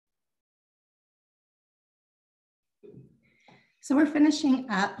So we're finishing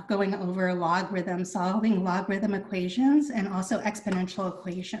up going over logarithms, solving logarithm equations, and also exponential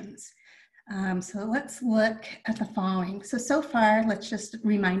equations. So let's look at the following. So far, let's just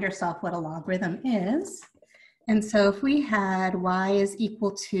remind ourselves what a logarithm is. And so if we had y is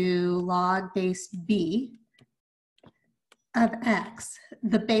equal to log base b of x,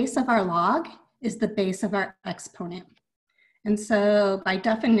 the base of our log is the base of our exponent. And so by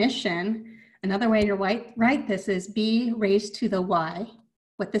definition, another way to write this is b raised to the y.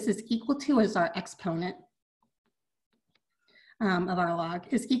 What this is equal to is our exponent of our log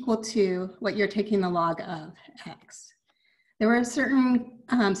is equal to what you're taking the log of x. There were certain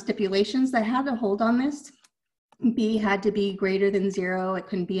stipulations that had to hold on this. B had to be greater than 0. It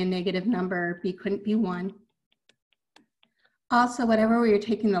couldn't be a negative number. B couldn't be 1. Also, whatever we are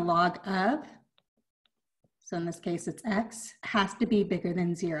taking the log of, so in this case it's x, has to be bigger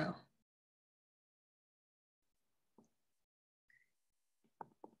than 0.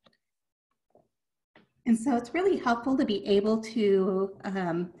 And so it's really helpful to be able to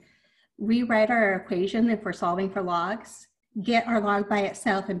rewrite our equation if we're solving for logs, get our log by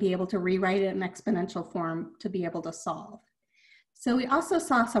itself and be able to rewrite it in exponential form to be able to solve. So we also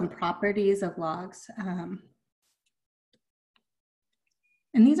saw some properties of logs. And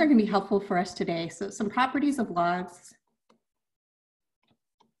these are going to be helpful for us today. So some properties of logs.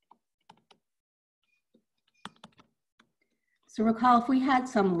 So recall if we had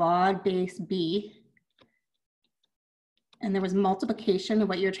some log base b, and there was multiplication of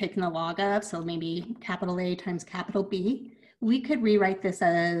what you're taking the log of, so maybe capital A times capital B, we could rewrite this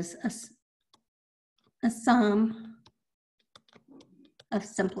as a sum of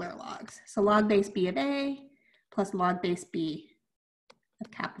simpler logs. So log base b of A plus log base b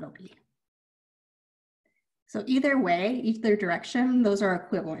of capital B. So either way, either direction, those are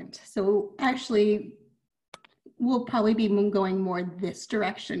equivalent. So actually, we'll probably be going more this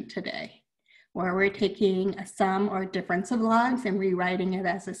direction today, where we're taking a sum or a difference of logs and rewriting it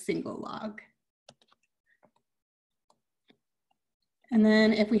as a single log. And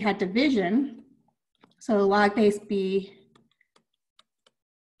then if we had division, so log base b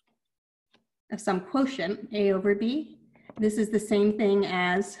of some quotient, a over b, this is the same thing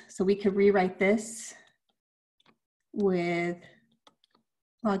as, so we could rewrite this with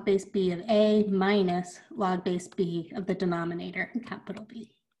log base b of a minus log base b of the denominator, capital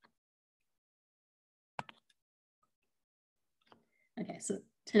B. Okay, so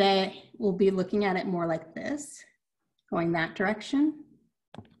today we'll be looking at it more like this, going that direction,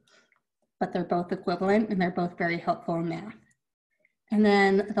 but they're both equivalent and they're both very helpful in math. And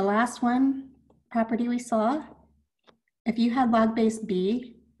then the last one, property we saw, if you had log base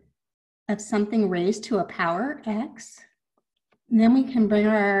b of something raised to a power x, then we can bring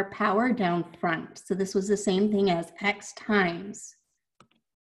our power down front. So this was the same thing as x times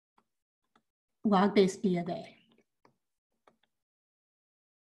log base b of a.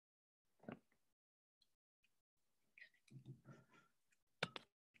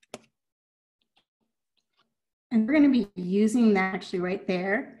 And we're going to be using that actually right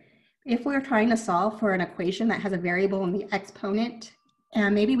there. If we're trying to solve for an equation that has a variable in the exponent,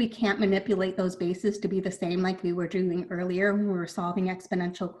 and maybe we can't manipulate those bases to be the same like we were doing earlier when we were solving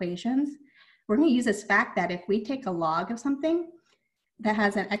exponential equations, we're going to use this fact that if we take a log of something that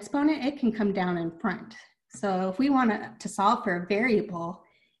has an exponent, it can come down in front. So if we want to solve for a variable,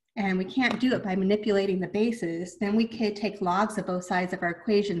 and we can't do it by manipulating the bases, then we could take logs of both sides of our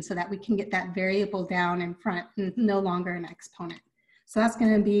equation so that we can get that variable down in front and no longer an exponent. So that's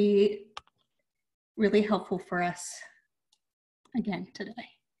going to be really helpful for us again today.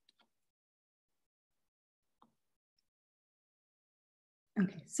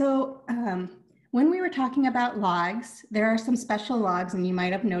 Okay, so when we were talking about logs, there are some special logs, and you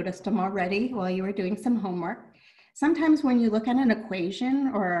might have noticed them already while you were doing some homework. Sometimes when you look at an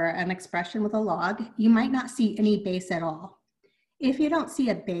equation or an expression with a log, you might not see any base at all. If you don't see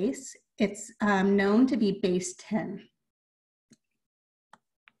a base, it's known to be base 10.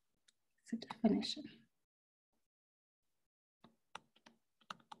 It's a definition.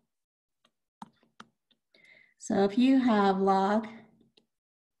 So if you have log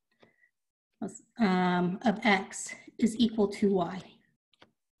of x is equal to y.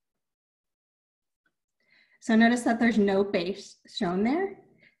 So notice that there's no base shown there.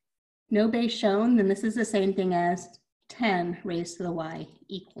 No base shown, then this is the same thing as 10 raised to the y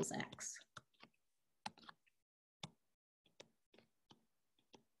equals x.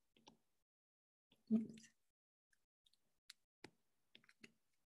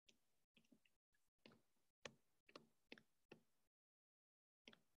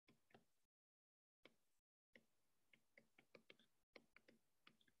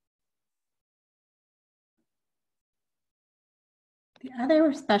 The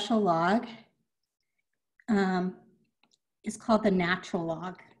other special log is called the natural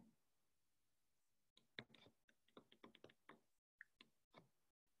log.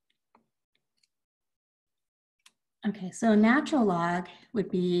 Okay, so natural log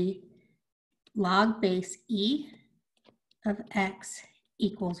would be log base e of x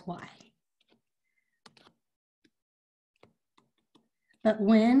equals y. But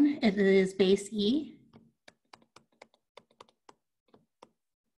when it is base e,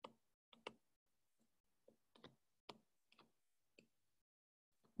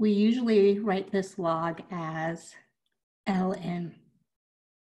 we usually write this log as ln.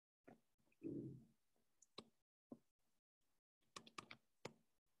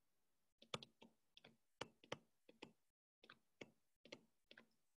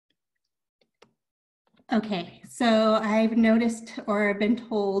 Okay, so I've noticed or been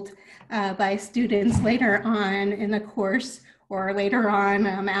told by students later on in a course or later on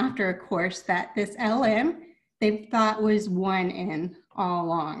after a course that this ln they thought was 1n all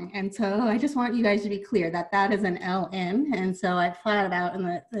along. And so I just want you guys to be clear that that is an ln. And so I thought about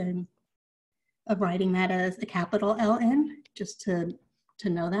of writing that as a capital Ln, just to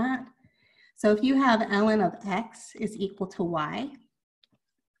know that. So if you have ln of x is equal to y,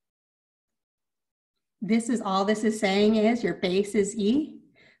 this is all this is saying is your base is e.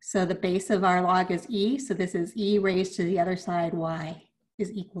 So the base of our log is e. So this is e raised to the other side, y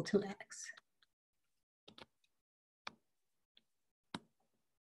is equal to x.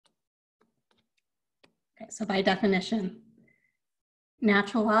 Okay, so by definition,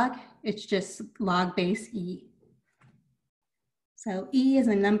 natural log, it's just log base e. So e is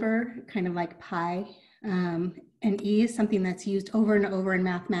a number, kind of like pi. And E is something that's used over and over in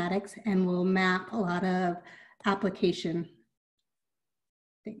mathematics and will map a lot of application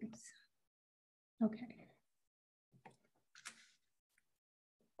things. Okay.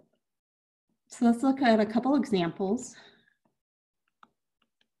 So let's look at a couple examples.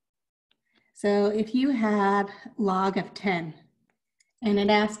 So if you had log of 10 and it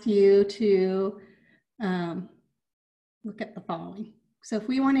asked you to look at the following. So if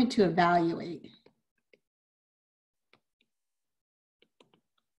we wanted to evaluate,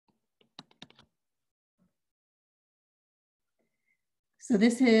 so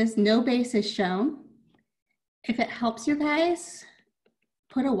this is no base is shown. If it helps you guys,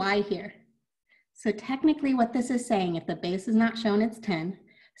 put a y here. So technically what this is saying, if the base is not shown, it's 10.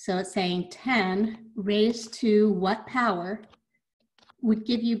 So it's saying 10 raised to what power would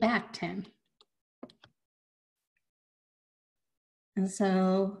give you back 10. And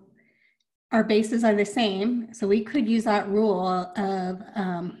so our bases are the same. So we could use that rule of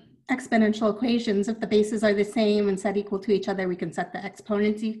exponential equations. If the bases are the same and set equal to each other, we can set the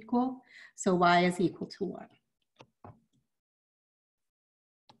exponents equal. So y is equal to 1.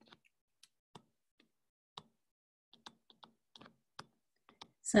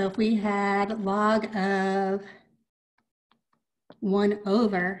 So if we had log of 1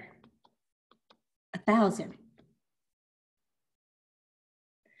 over 1,000.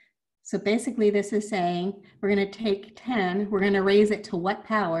 So basically this is saying we're going to take 10, we're going to raise it to what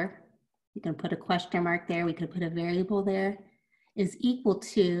power? You can put a question mark there, we could put a variable there, is equal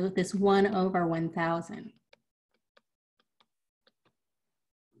to this 1 over 1,000.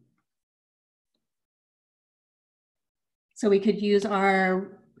 So we could use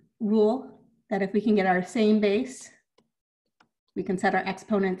our rule that if we can get our same base, we can set our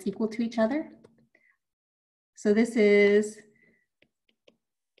exponents equal to each other. So this is,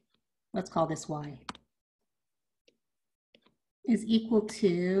 let's call this y, is equal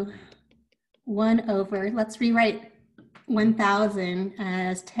to 1 over, let's rewrite 1,000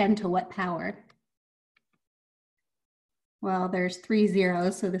 as 10 to what power? Well, there's 3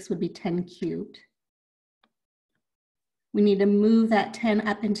 zeros, so this would be 10 cubed. We need to move that 10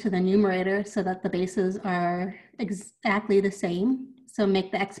 up into the numerator so that the bases are exactly the same. So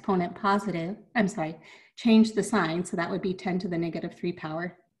make the exponent positive, change the sign. So that would be 10 to the negative 3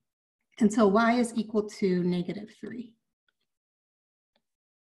 power. And so y is equal to negative 3.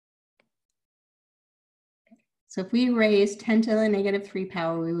 So if we raise 10 to the negative 3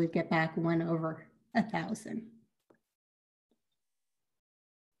 power, we would get back 1 over 1,000.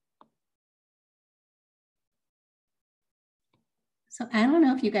 So I don't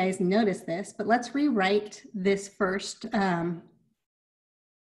know if you guys noticed this, but let's rewrite this first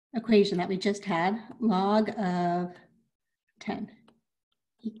equation that we just had. Log of 10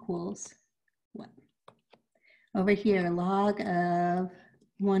 equals what? Over here, log of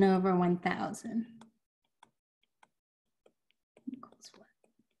 1 over 1,000 equals what?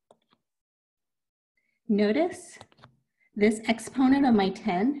 Notice This exponent of my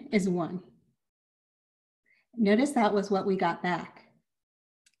 10 is 1. Notice that was what we got back.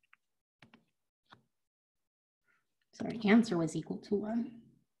 So our answer was equal to 1.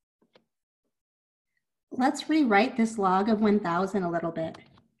 Let's rewrite this log of 1,000 a little bit.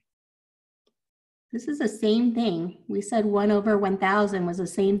 This is the same thing. We said 1 over 1,000 was the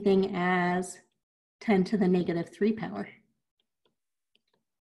same thing as 10 to the negative 3 power.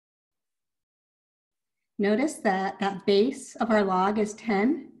 Notice that that base of our log is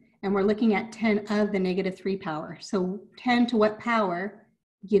 10, and we're looking at 10 of the negative 3 power. So 10 to what power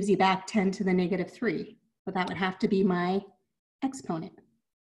gives you back 10 to the negative 3? Well, that would have to be my exponent.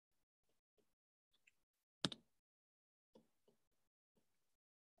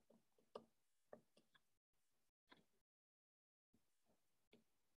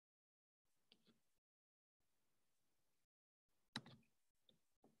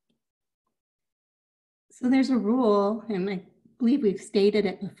 So there's a rule, and I believe we've stated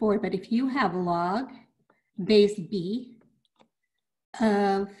it before, but if you have log base b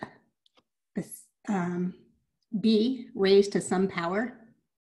of this, b raised to some power,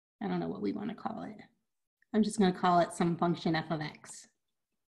 I don't know what we want to call it. I'm just going to call it some function f of x.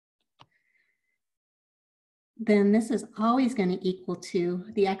 Then this is always going to equal to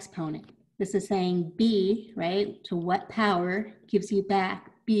the exponent. This is saying b, right, to what power gives you back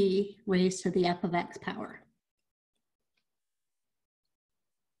b raised to the f of x power.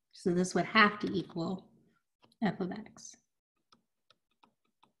 So this would have to equal f of x.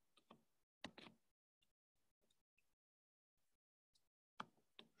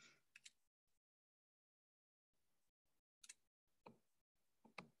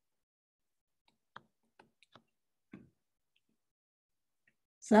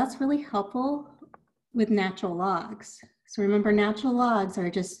 So that's really helpful with natural logs. So remember, natural logs are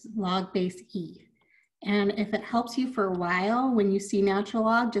just log base e. And if it helps you for a while, when you see natural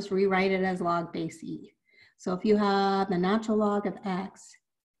log, just rewrite it as log base e. So if you have the natural log of x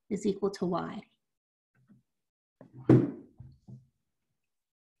is equal to y.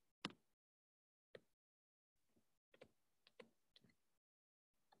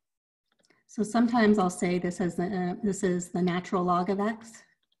 So sometimes I'll say this is the natural log of x.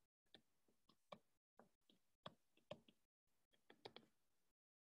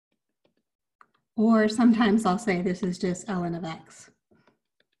 Or sometimes I'll say this is just ln of x.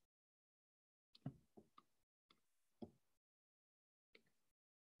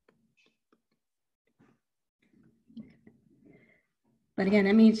 But again,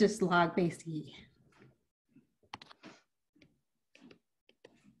 it means just log base e.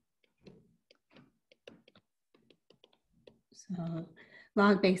 So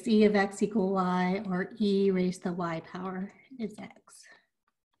log base e of x equal y, or e raised to the y power is x.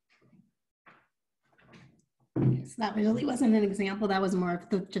 So that really wasn't an example, that was more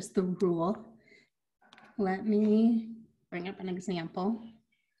of just the rule. Let me bring up an example.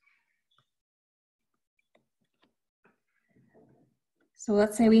 So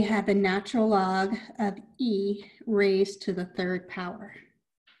let's say we had the natural log of e raised to the 3rd power.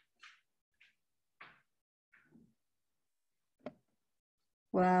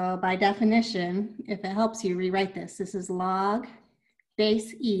 Well, by definition, if it helps you, rewrite this. This is log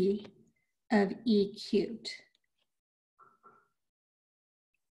base e of e cubed.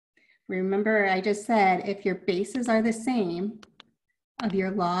 Remember, I just said if your bases are the same of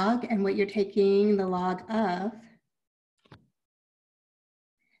your log and what you're taking the log of,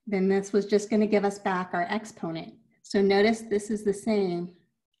 then this was just going to give us back our exponent. So notice this is the same.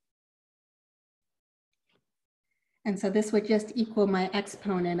 And so this would just equal my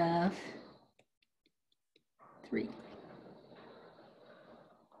exponent of 3.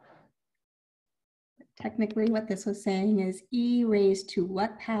 Technically, what this was saying is e raised to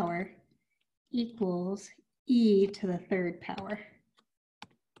what power equals e to the 3rd power.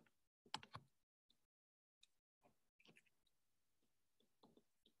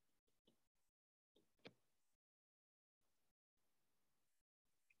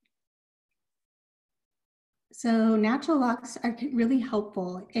 So natural logs are really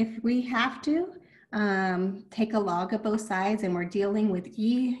helpful. If we have to take a log of both sides and we're dealing with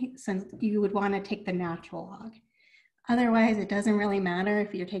e, since you would want to take the natural log. Otherwise, it doesn't really matter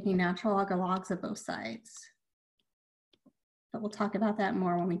if you're taking natural log or logs of both sides. But we'll talk about that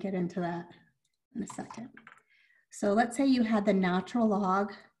more when we get into that in a second. So let's say you had the natural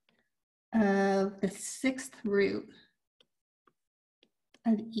log of the 6th root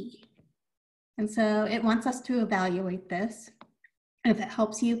of e. And so it wants us to evaluate this. If it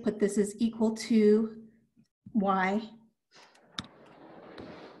helps you, put this as equal to y.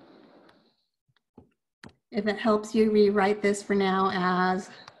 If it helps you, rewrite this for now as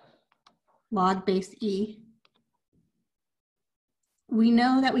log base e. We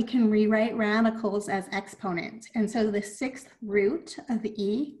know that we can rewrite radicals as exponents. And so the sixth root of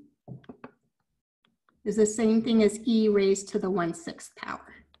e is the same thing as e raised to the 1/6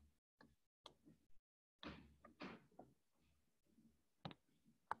 power.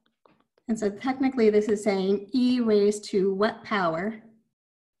 And so technically this is saying e raised to what power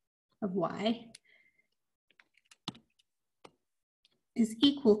of y is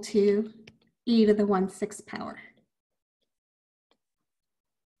equal to e to the 1/6 power.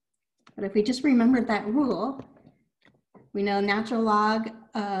 But if we just remember that rule, we know natural log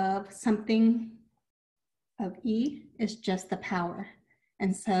of something of e is just the power.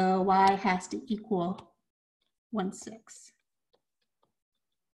 And so y has to equal 1/6.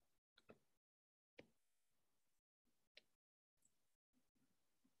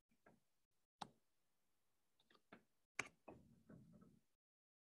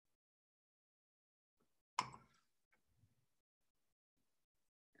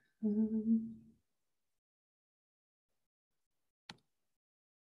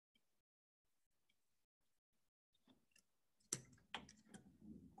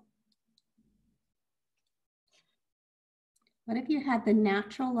 What if you had the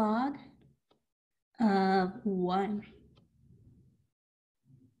natural log of 1?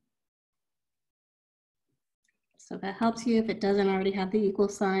 So that helps you if it doesn't already have the equal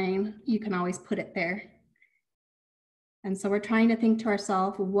sign, you can always put it there. And so we're trying to think to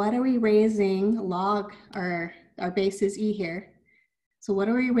ourselves, what are we raising log, our base is e here. So what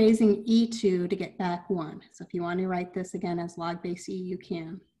are we raising e to get back 1? So if you want to write this again as log base e, you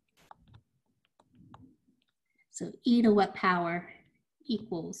can. So e to what power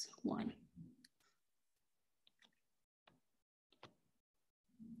equals 1?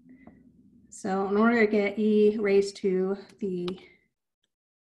 So in order to get e raised to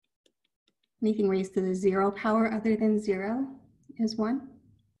anything raised to the 0 power other than 0 is 1.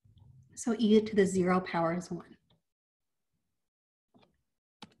 So e to the 0 power is 1.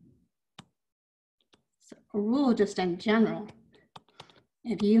 So a rule just in general,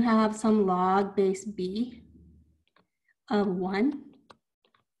 if you have some log base b of 1,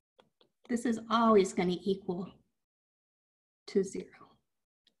 this is always going to equal to 0.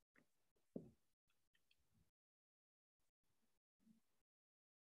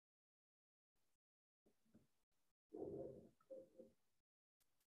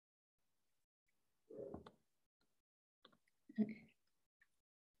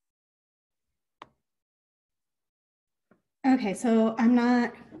 Okay, so I'm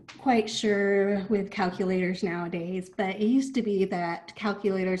not quite sure with calculators nowadays, but it used to be that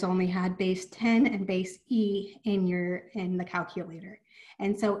calculators only had base 10 and base e in the calculator.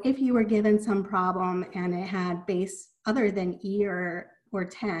 And so if you were given some problem and it had base other than e or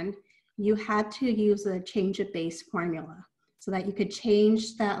 10, you had to use a change of base formula so that you could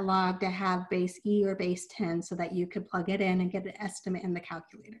change that log to have base e or base 10 so that you could plug it in and get an estimate in the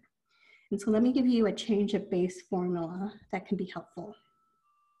calculator. And so let me give you a change of base formula that can be helpful.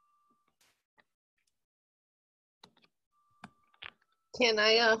 Can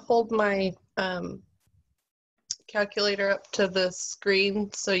I hold my calculator up to the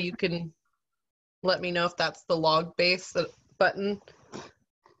screen so you can let me know if that's the log base button?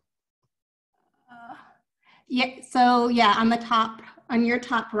 Yeah, so yeah, on the top, on your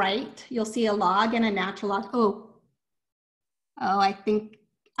top right, you'll see a log and a natural log. Oh, I think,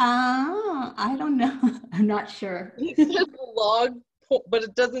 I don't know. I'm not sure. It says log, but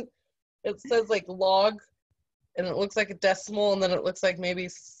it doesn't, it says like log, and it looks like a decimal, and then it looks like maybe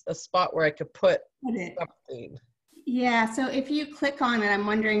a spot where I could put something. Yeah, so if you click on it, I'm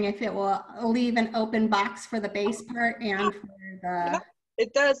wondering if it will leave an open box for the base part and for the... Yeah,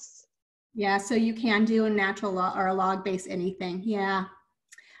 it does. Yeah, so you can do a natural log or a log base anything. Yeah,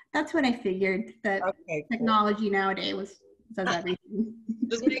 that's what I figured, that okay, technology cool. Nowadays does everything.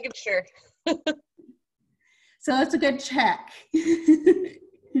 Just making sure. So it's a good check.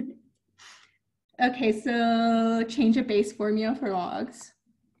 Okay, so change a base formula for logs.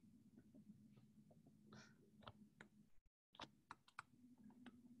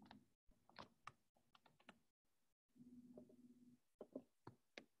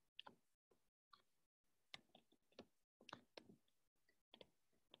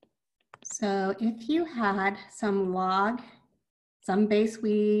 So if you had some log, some base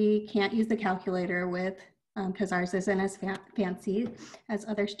we can't use the calculator with because ours isn't as fancy as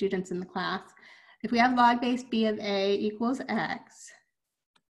other students in the class. If we have log base b of a equals x,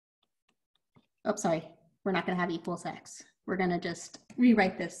 oh, sorry, we're not going to have equals x. We're going to just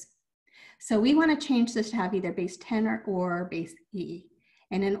rewrite this. So we want to change this to have either base 10 or base e.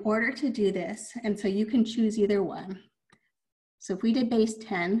 And in order to do this, and so you can choose either one. So if we did base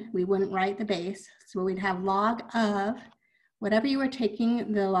 10, we wouldn't write the base. So we'd have log of whatever you were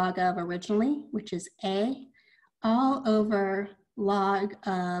taking the log of originally, which is a, all over log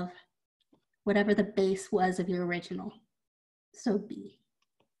of whatever the base was of your original, so b.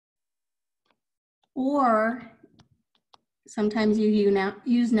 Or sometimes you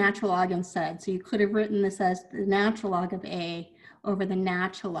use natural log instead. So you could have written this as the natural log of a over the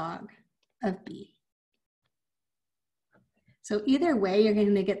natural log of b. So either way, you're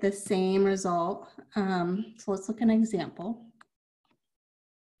going to get the same result. So let's look at an example.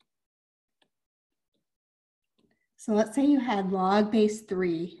 So let's say you had log base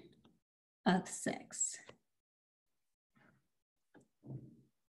 3 of 6.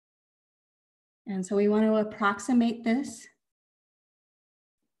 And so we want to approximate this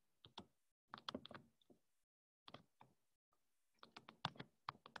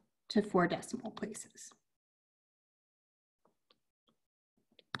to 4 decimal places.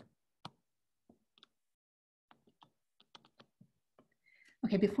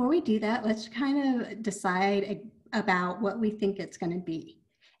 Okay, before we do that, let's kind of decide about what we think it's going to be.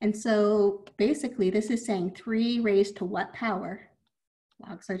 And so basically this is saying 3 raised to what power?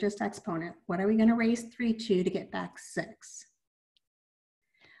 Logs are just exponent. What are we going to raise 3 to get back 6?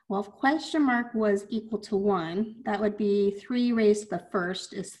 Well, if question mark was equal to 1, that would be 3 raised to the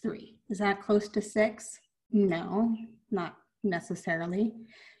first is 3. Is that close to 6? No, not necessarily.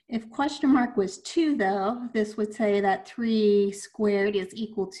 If question mark was 2, though, this would say that 3 squared is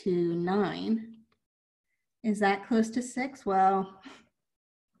equal to 9. Is that close to 6? Well,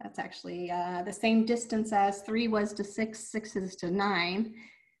 that's actually the same distance as 3 was to 6, 6 is to 9.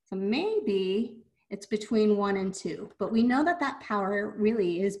 So maybe it's between 1 and 2, but we know that that power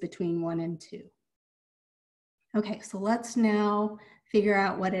really is between 1 and 2. Okay, so let's now figure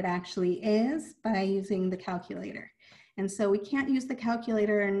out what it actually is by using the calculator. And so we can't use the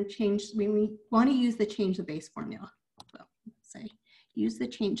calculator and change, we want to use the change the base formula. So let's say use the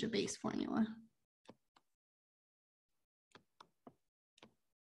change the base formula.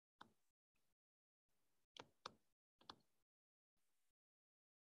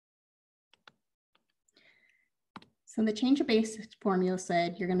 So the change of base formula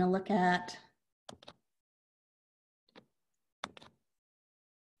said you're going to look at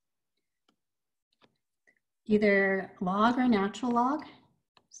either log or natural log.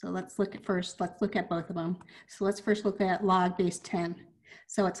 So let's look at look at both of them. So let's first look at log base 10.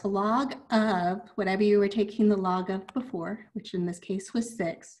 So it's a log of whatever you were taking the log of before, which in this case was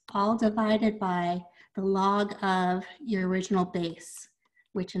 6, all divided by the log of your original base,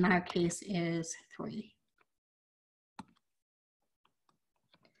 which in our case is 3.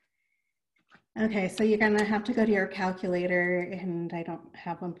 Okay, so you're gonna have to go to your calculator, and I don't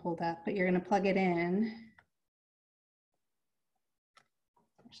have one pulled up, but you're gonna plug it in.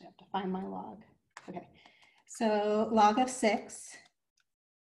 Actually, I have to find my log. Okay, so log of 6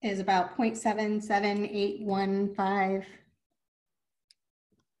 is about 0.77815.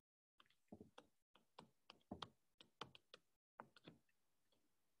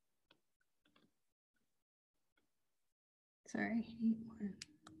 Sorry, 8.1.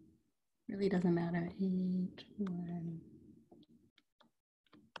 Really doesn't matter. 8.1.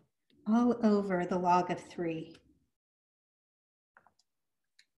 All over the log of 3,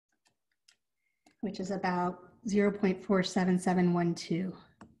 which is about 0.47712.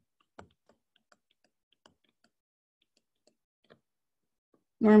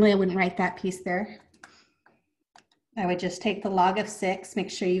 Normally I wouldn't write that piece there. I would just take the log of 6, make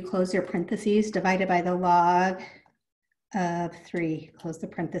sure you close your parentheses, divided by the log of 3, close the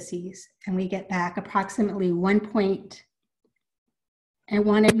parentheses, and we get back approximately 1 point. It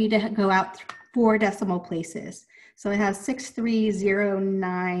wanted me to go out 4 decimal places. So I have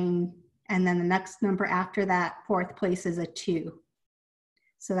 6309, and then the next number after that, 4th place is a 2.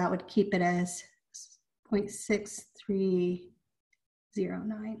 So that would keep it as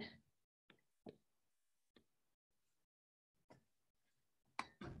 0.6309.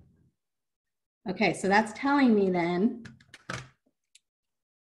 Okay, so that's telling me then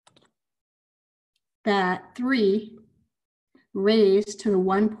that 3 raised to the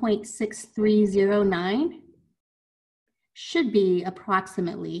 1.6309 should be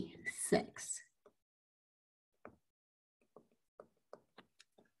approximately 6.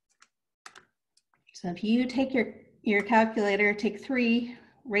 So if you take your calculator, take 3,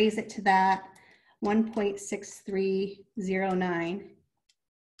 raise it to that 1.6309,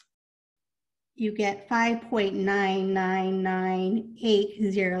 you get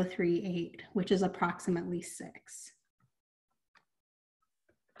 5.999838, which is approximately 6.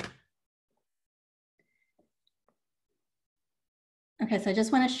 Okay, so I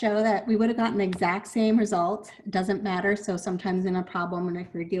just want to show that we would have gotten the exact same result. It doesn't matter. So sometimes in a problem, and if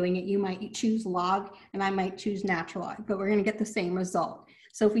you're doing it, you might choose log and I might choose natural log, but we're going to get the same result.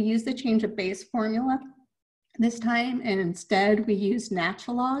 So if we use the change of base formula this time, and instead we use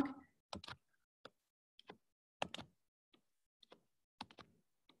natural log,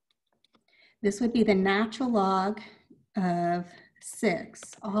 this would be the natural log of 6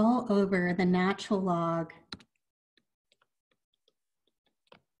 all over the natural log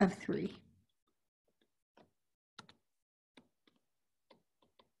of 3.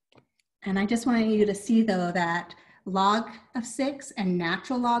 And I just wanted you to see though that log of 6 and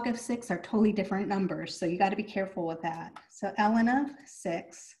natural log of 6 are totally different numbers. So you got to be careful with that. So ln of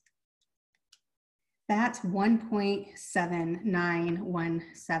 6, that's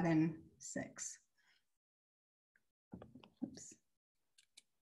 1.79176. Oops.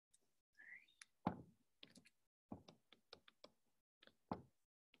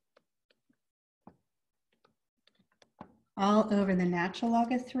 All over the natural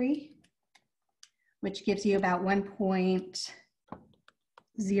log of 3, which gives you about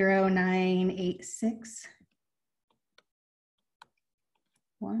 1.0986.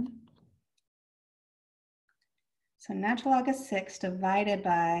 So natural log of 6 divided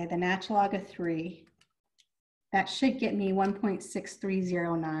by the natural log of 3, that should get me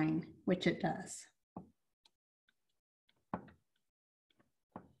 1.6309, which it does.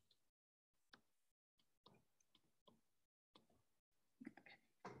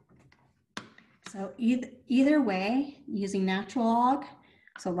 So either way, using natural log,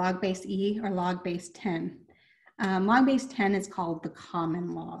 so log base e or log base 10. Log base 10 is called the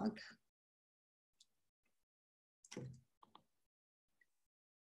common log.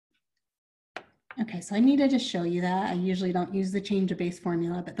 Okay, so I needed to show you that. I usually don't use the change of base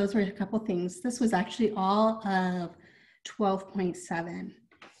formula, but those were a couple things. This was actually all of 12.7.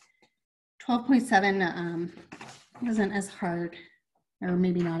 12.7 wasn't as hard, or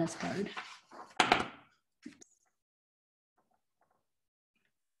maybe not as hard.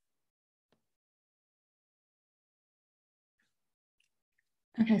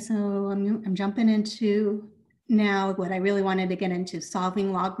 Okay, so I'm jumping into now what I really wanted to get into,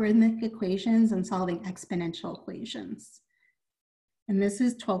 solving logarithmic equations and solving exponential equations. And this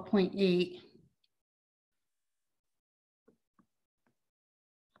is 12.8.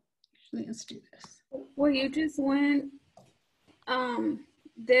 Actually, let's do this. Well, you just went,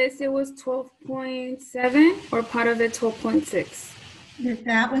 it was 12.7 or part of it 12.6?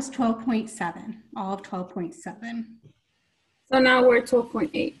 That was 12.7, all of 12.7. So now we're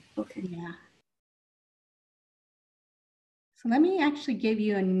 12.8, okay. Yeah. So let me actually give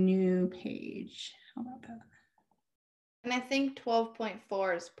you a new page. How about that? And I think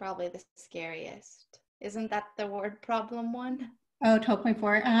 12.4 is probably the scariest. Isn't that the word problem one? Oh,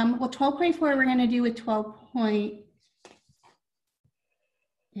 12.4. Well, 12.4 we're going to do with 12.8.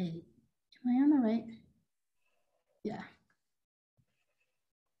 Am I on the right? Yeah.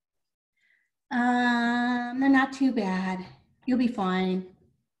 They're not too bad. You'll be fine.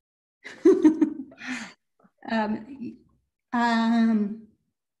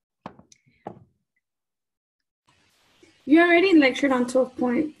 You already lectured on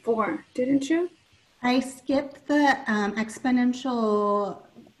 12.4, didn't you? I skipped the exponential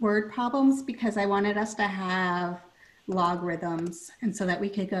word problems because I wanted us to have logarithms and so that we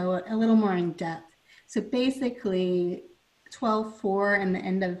could go a little more in depth. So basically 12.4 and the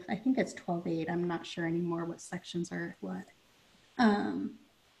end of, I think it's 12.8. I'm not sure anymore what sections are what.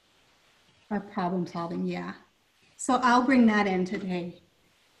 Our problem solving, yeah. So I'll bring that in today.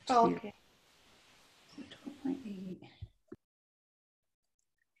 Oh, okay. So 12.8.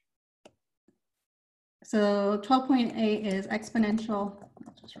 So 12.8 is exponential,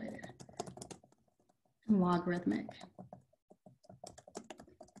 I'll just write it, and logarithmic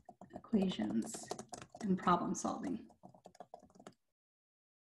equations and problem solving.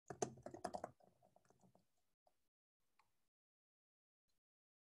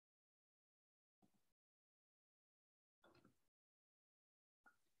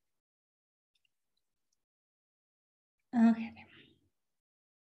 Okay.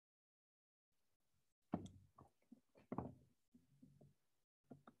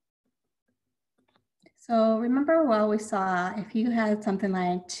 So remember what we saw, if you had something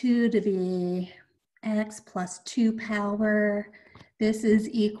like 2 to the x plus 2 power, this is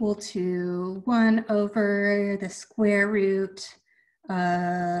equal to 1 over the square root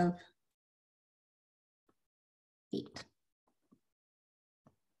of 8.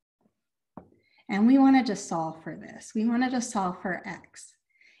 And we want to just solve for this. We want to just solve for x.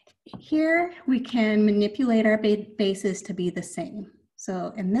 Here we can manipulate our bases to be the same.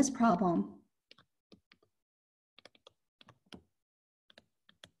 So in this problem,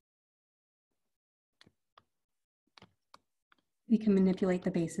 we can manipulate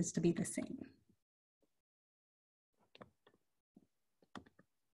the bases to be the same.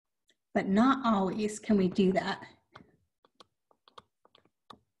 But not always can we do that.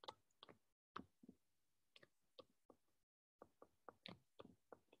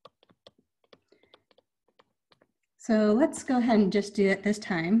 So let's go ahead and just do it this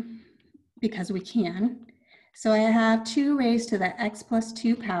time because we can. So I have 2 raised to the x plus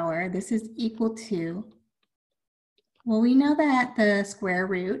 2 power. This is equal to, well, we know that the square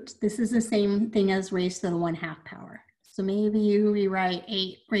root, this is the same thing as raised to the 1/2 power. So maybe you rewrite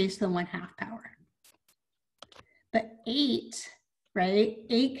 8 raised to the 1/2 power. But 8, right?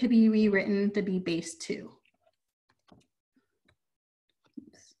 8 could be rewritten to be base 2.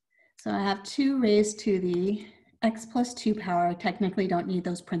 Oops. So I have 2 raised to the x plus 2 power, I technically don't need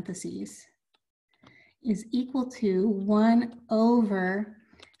those parentheses, is equal to 1 over,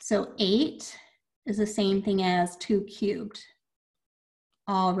 so 8 is the same thing as 2 cubed,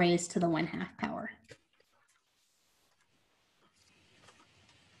 all raised to the 1/2 power.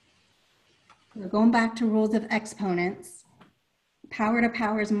 We're going back to rules of exponents. Power to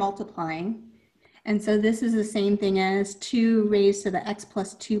power is multiplying. And so this is the same thing as 2 raised to the x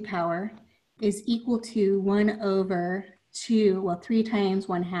plus 2 power is equal to 1 over 2, well, 3 times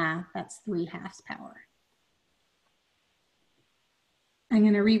 1/2, that's 3/2 power. I'm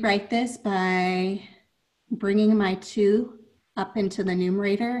going to rewrite this by bringing my 2 up into the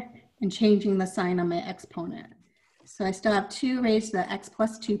numerator and changing the sign on my exponent. So I still have 2 raised to the x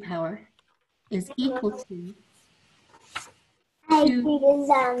plus 2 power is equal to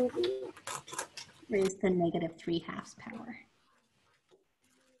 2 raised to negative 3/2 power.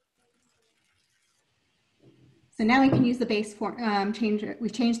 So now we can use the base form, we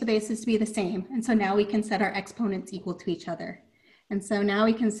change the bases to be the same. And so now we can set our exponents equal to each other. And so now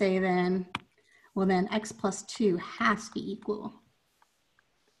we can say then, well then x plus 2 has to equal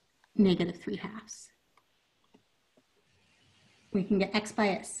negative 3/2. We can get x by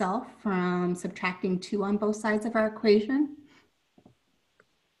itself from subtracting 2 on both sides of our equation.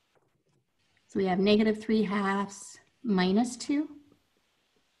 So we have negative 3/2 minus 2.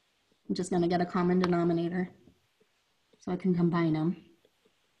 I'm just going to get a common denominator so I can combine them.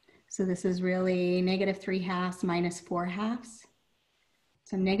 So this is really negative 3/2 minus 4/2.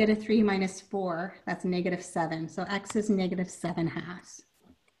 So negative 3 minus 4, that's negative 7. So x is negative 7/2.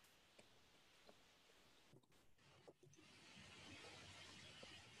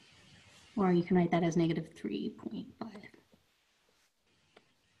 Or you can write that as negative 3.5.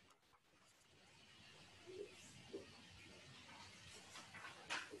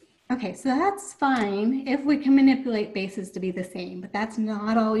 Okay, so that's fine if we can manipulate bases to be the same, but that's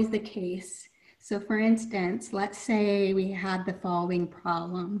not always the case. So for instance, let's say we had the following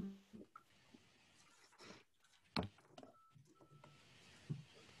problem.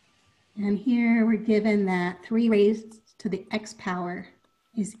 And here we're given that 3 raised to the x power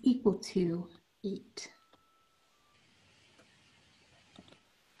is equal to 8.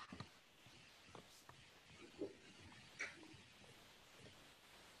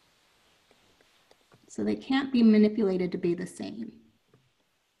 So they can't be manipulated to be the same.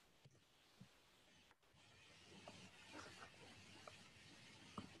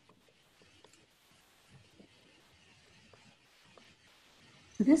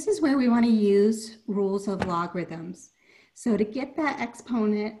 So this is where we want to use rules of logarithms. So to get that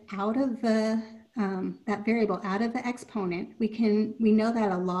exponent out of the, that variable out of the exponent, we know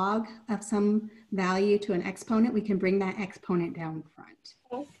that a log of some value to an exponent, we can bring that exponent down front.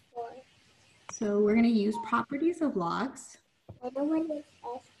 So we're going to use properties of logs. I know what is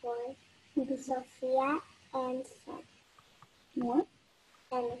S4. Maybe Sophia and Son. What?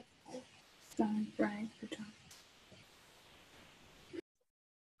 And Son, right, good job.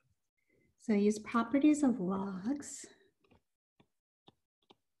 So use properties of logs.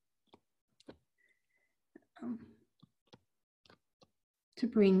 To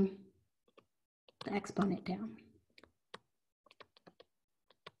bring the exponent down.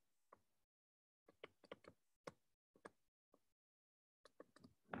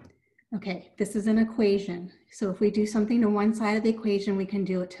 Okay, this is an equation. So if we do something to one side of the equation, we can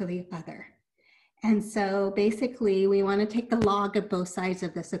do it to the other. And so basically, we want to take the log of both sides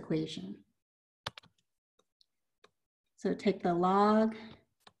of this equation. So take the log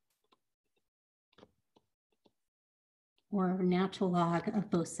or natural log of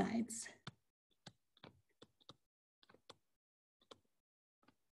both sides.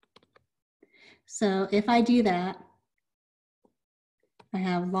 So if I do that, I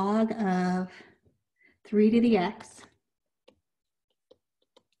have log of 3 to the x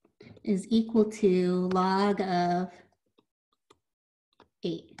is equal to log of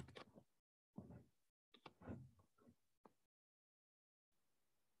 8.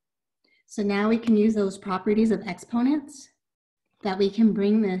 So now we can use those properties of exponents that we can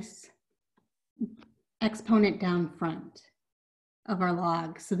bring this exponent down front of our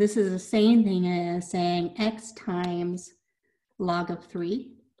log. So this is the same thing as saying x times log of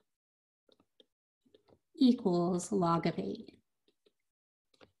 3 equals log of 8.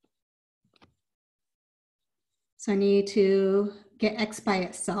 So I need to get x by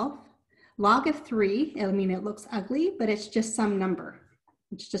itself. Log of 3, I mean, it looks ugly, but it's just some number.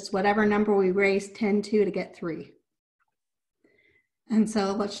 It's just whatever number we raise 10 to get 3. And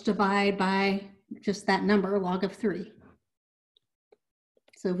so let's divide by just that number, log of 3.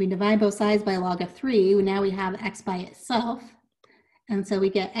 So if we divide both sides by log of 3, now we have x by itself. And so we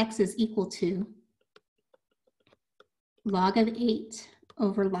get x is equal to log of 8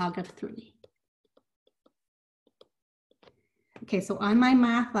 over log of 3. Okay, so on my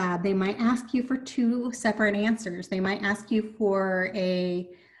math lab, they might ask you for 2 separate answers. They might ask you for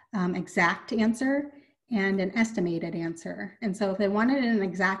a exact answer and an estimated answer. And so if they wanted an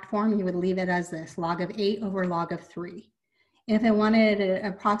exact form, you would leave it as this, log of 8 over log of 3. If they wanted an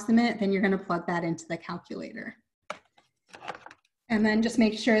approximate, then you're going to plug that into the calculator. And then just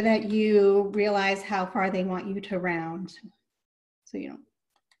make sure that you realize how far they want you to round so you don't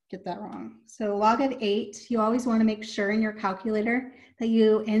get that wrong. So log of 8, you always want to make sure in your calculator that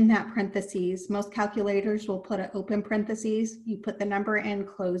you end that parentheses. Most calculators will put an open parentheses. You put the number in,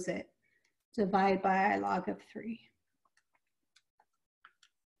 close it. Divide by log of 3.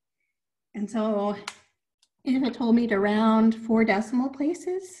 And so if it told me to round 4 decimal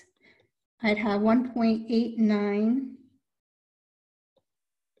places, I'd have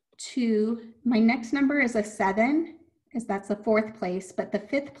 1.892. My next number is a 7, as that's the 4th place, but the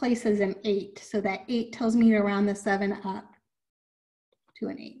 5th place is an 8. So that 8 tells me to round the 7 up to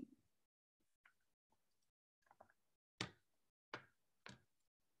an 8.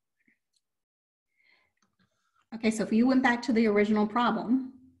 Okay, so if you went back to the original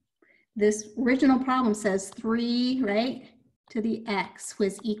problem, this original problem says 3, right, to the x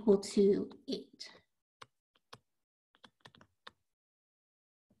was equal to 8.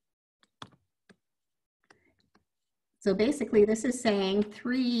 So basically this is saying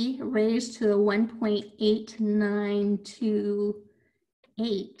 3 raised to the 1.8928.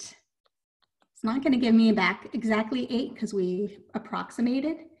 It's not going to give me back exactly 8 because we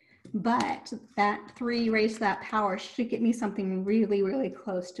approximated, but that 3 raised to that power should get me something really, really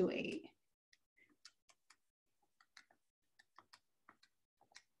close to 8.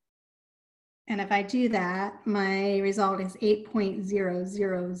 And if I do that, my result is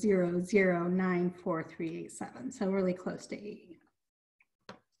 8.000094387. So really close to 8.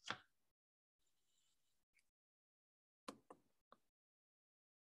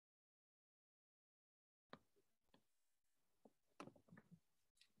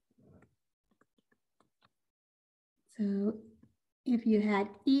 So if you had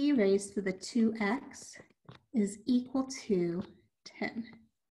e raised to the 2x is equal to 10.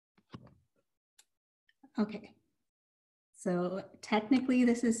 Okay, so technically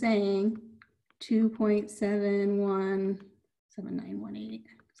this is saying 2.717918,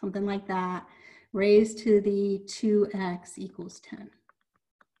 something like that, raised to the 2x equals 10.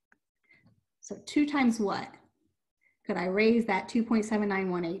 So 2 times what could I raise that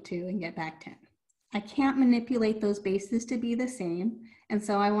 2.79182 to and get back 10? I can't manipulate those bases to be the same, and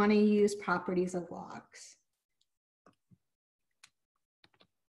so I want to use properties of logs.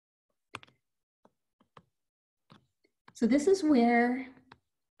 So this is where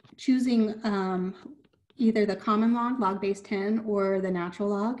choosing either the common log, log base 10, or the natural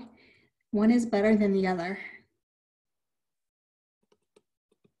log, one is better than the other.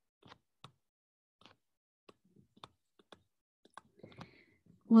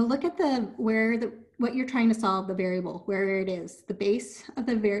 Well, look at what you're trying to solve, the variable, where it is. The base of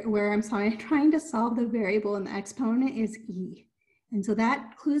the where I'm trying to solve the variable in the exponent is e. And so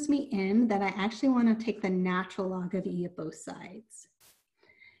that clues me in that I actually want to take the natural log of e of both sides.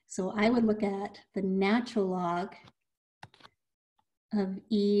 So I would look at the natural log of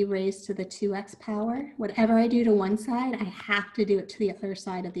e raised to the 2x power. Whatever I do to one side, I have to do it to the other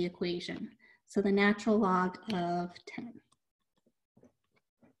side of the equation. So the natural log of 10.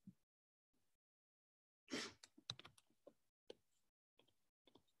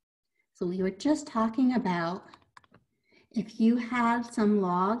 So we were just talking about if you had some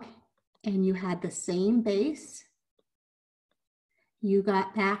log and you had the same base, you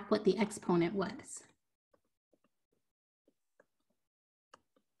got back what the exponent was.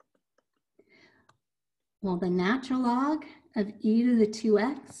 Well, the natural log of e to the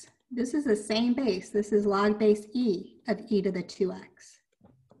 2x, this is the same base. This is log base e of e to the 2x.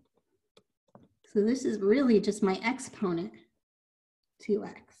 So this is really just my exponent,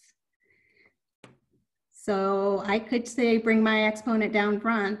 2x. So I could say bring my exponent down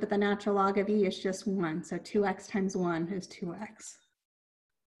front, but the natural log of e is just 1. So 2x times 1 is 2x.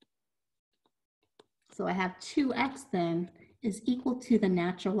 So I have 2x then is equal to the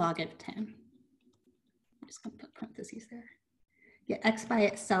natural log of 10. I'm just going to put parentheses there. Get x by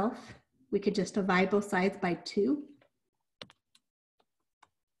itself, we could just divide both sides by 2.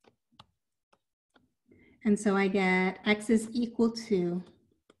 And so I get x is equal to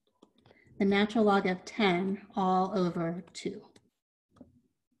the natural log of 10 all over 2.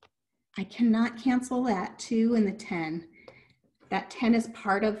 I cannot cancel that 2 and the 10. That 10 is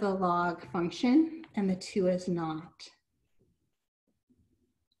part of the log function and the 2 is not.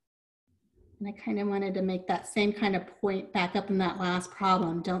 And I kind of wanted to make that same kind of point back up in that last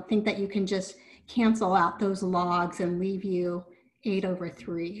problem. Don't think that you can just cancel out those logs and leave you 8 over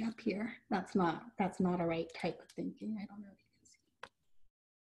 3 up here. That's not a right type of thinking. I don't know if you can see.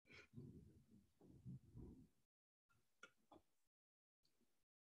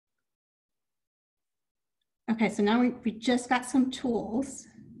 Okay, so now we just got some tools,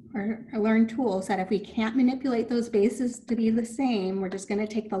 or learned tools that if we can't manipulate those bases to be the same, we're just going to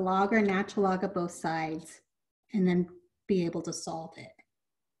take the log or natural log of both sides and then be able to solve it.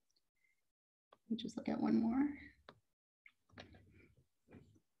 Let me just look at one more.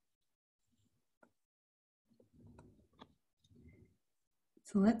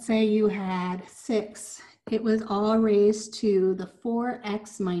 So let's say you had 6. It was all raised to the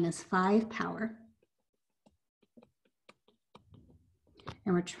 4x minus 5 power.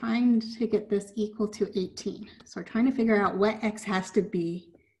 And we're trying to get this equal to 18. So we're trying to figure out what x has to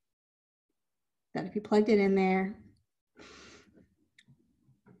be. That if you plugged it in there,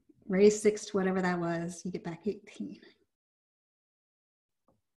 raise 6 to whatever that was, you get back 18.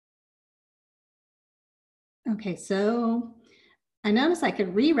 Okay, so I noticed I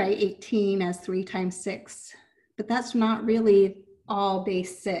could rewrite 18 as 3 times 6, but that's not really all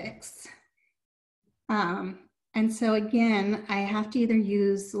base 6. And so again, I have to either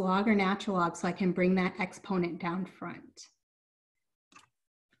use log or natural log so I can bring that exponent down front.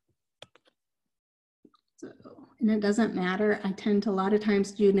 So, and it doesn't matter. I tend to a lot of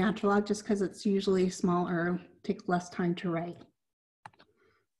times do natural log just because it's usually smaller, takes less time to write.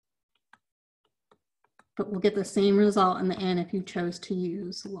 But we'll get the same result in the end if you chose to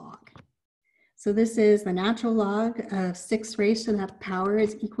use log. So this is the natural log of 6 raised to the power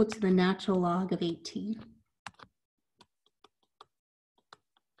is equal to the natural log of 18.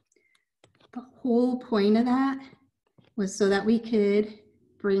 The whole point of that was so that we could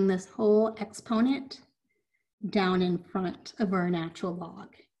bring this whole exponent down in front of our natural log.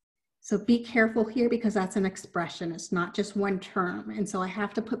 So be careful here because that's an expression. It's not just one term. And so I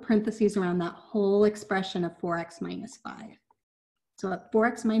have to put parentheses around that whole expression of 4x minus 5. So at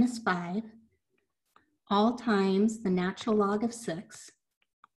 4x minus 5, all times the natural log of 6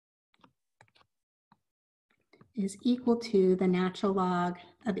 is equal to the natural log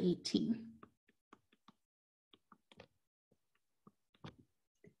of 18.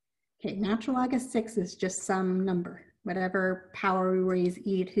 Okay, natural log of 6 is just some number, whatever power we raise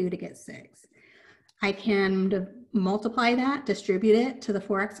e to get 6. I can multiply that, distribute it to the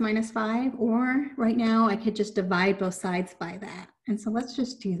 4x minus 5, or right now I could just divide both sides by that. And so let's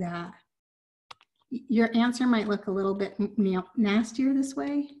just do that. Your answer might look a little bit nastier this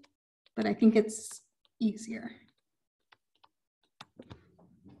way, but I think it's easier.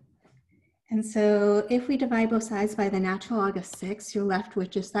 And so if we divide both sides by the natural log of 6, you're left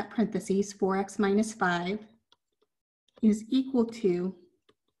with just that parentheses, 4x minus 5 is equal to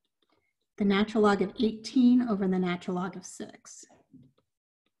the natural log of 18 over the natural log of 6.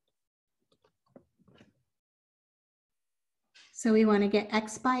 So we want to get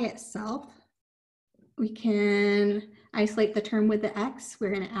x by itself. We can isolate the term with the x.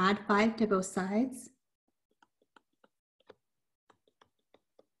 We're going to add 5 to both sides.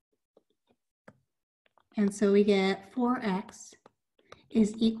 And so we get 4x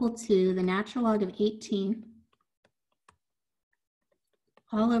is equal to the natural log of 18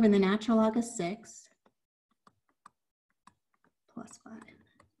 all over the natural log of 6 plus 5.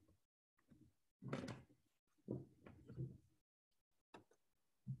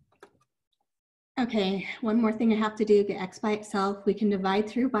 Okay, one more thing I have to do, get x by itself. We can divide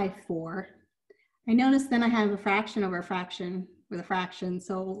through by 4. I notice then I have a fraction over a fraction with a fraction.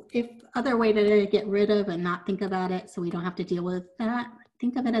 So if other way to get rid of and not think about it so we don't have to deal with that,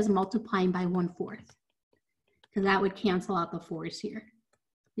 think of it as multiplying by 1/4, because that would cancel out the 4's here.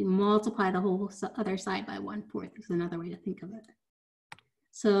 We multiply the whole other side by 1/4 is another way to think of it.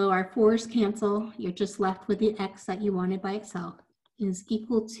 So our 4's cancel. You're just left with the x that you wanted by itself is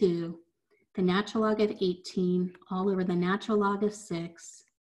equal to the natural log of 18 all over the natural log of 6.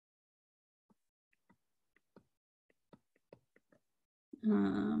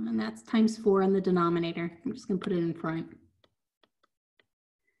 And that's times 4 in the denominator. I'm just going to put it in front.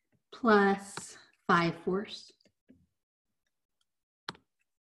 Plus 5/4.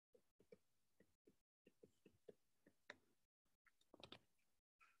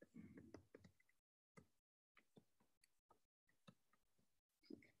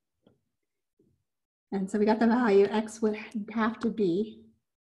 And so we got the value x would have to be,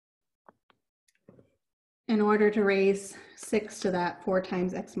 in order to raise 6 to that 4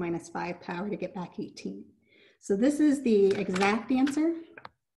 times x minus 5 power to get back 18. So this is the exact answer.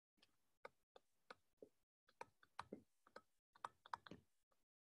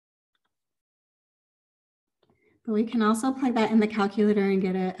 But we can also plug that in the calculator and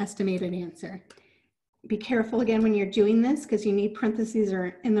get an estimated answer. Be careful again when you're doing this because you need parentheses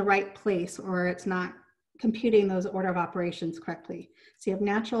are in the right place or it's not computing those order of operations correctly. So you have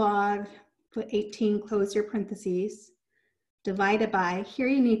natural log, put 18, close your parentheses, divided by, here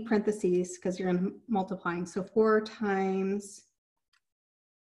you need parentheses because you're multiplying. So 4 times,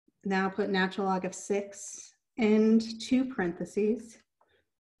 now put natural log of 6 and 2 parentheses,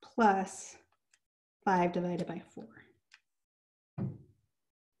 plus 5 divided by 4.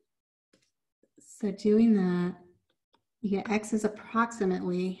 So doing that, you get x is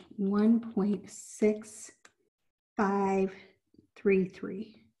approximately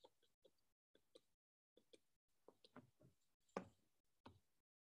 1.6533.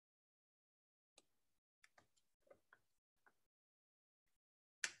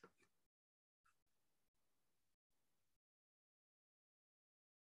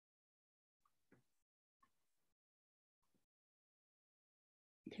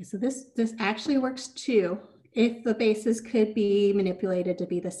 Okay, so this actually works too. If the bases could be manipulated to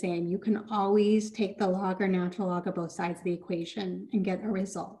be the same, you can always take the log or natural log of both sides of the equation and get a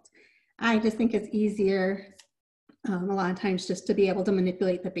result. I just think it's easier a lot of times just to be able to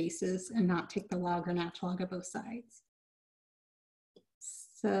manipulate the bases and not take the log or natural log of both sides.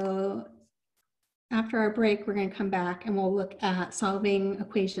 So after our break, we're going to come back and we'll look at solving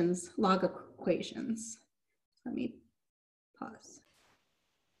equations, log equations. Let me pause.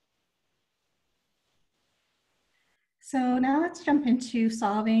 So now let's jump into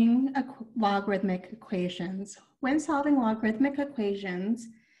solving logarithmic equations. When solving logarithmic equations,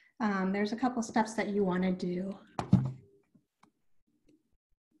 there's a couple steps that you want to do.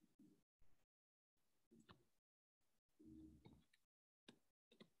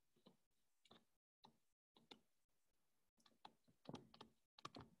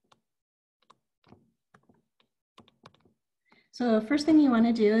 So the first thing you want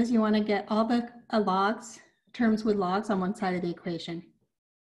to do is you want to get all the terms with logs on one side of the equation.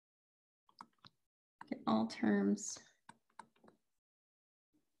 Get all terms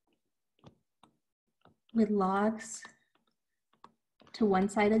with logs to one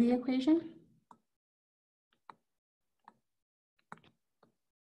side of the equation.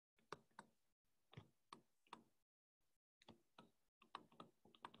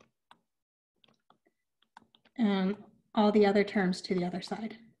 And all the other terms to the other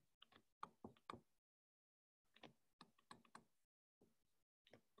side.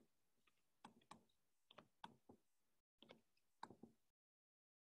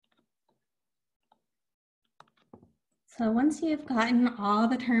 So once you've gotten all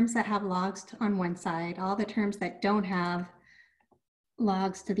the terms that have logs on one side, all the terms that don't have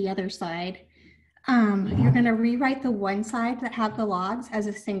logs to the other side, you're going to rewrite the one side that have the logs as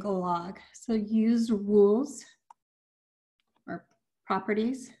a single log. So use rules or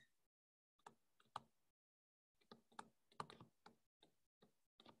properties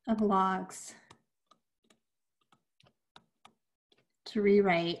of logs to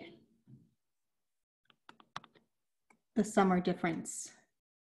rewrite the sum or difference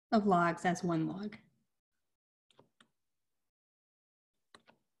of logs as one log.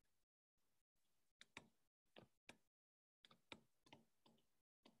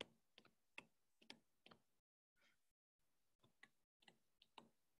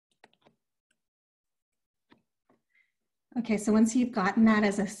 Okay, so once you've gotten that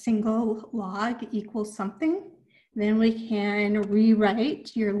as a single log equals something, then we can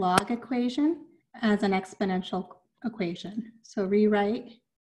rewrite your log equation as an exponential equation. So rewrite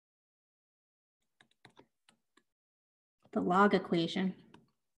the log equation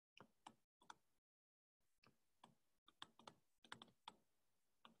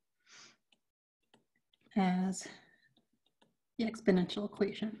as the exponential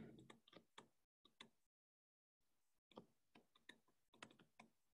equation.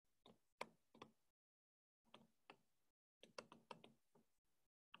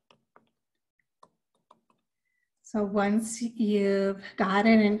 So once you've got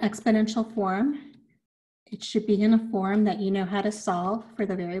it in exponential form, it should be in a form that you know how to solve for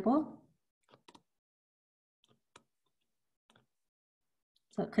the variable.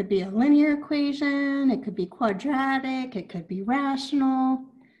 So it could be a linear equation, it could be quadratic, it could be rational.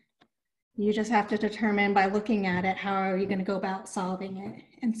 You just have to determine by looking at it, how are you going to go about solving it?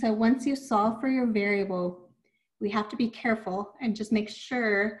 And so once you solve for your variable, we have to be careful and just make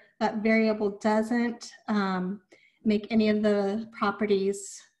sure that variable doesn't make any of the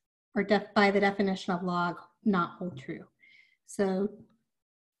properties or by the definition of log not hold true. So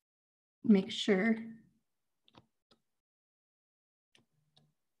make sure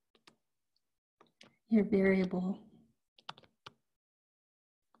your variable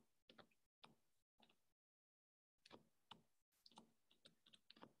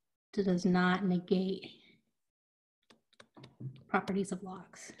does not negate properties of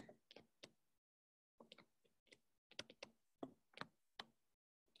logs.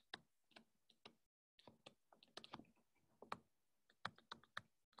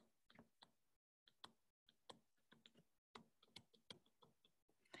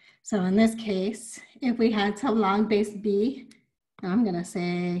 So in this case, if we had some log base b, I'm going to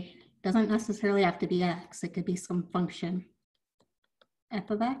say doesn't necessarily have to be x. It could be some function f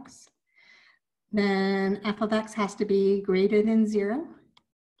of x. Then f of x has to be greater than 0.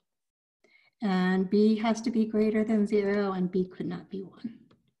 And b has to be greater than 0, and b could not be 1.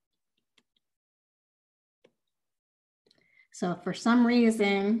 So if for some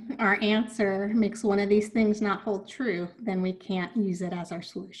reason our answer makes one of these things not hold true, then we can't use it as our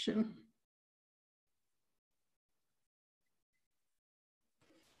solution.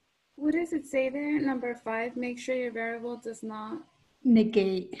 What does it say there? Number 5, make sure your variable does not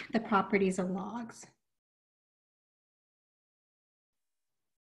negate the properties of logs.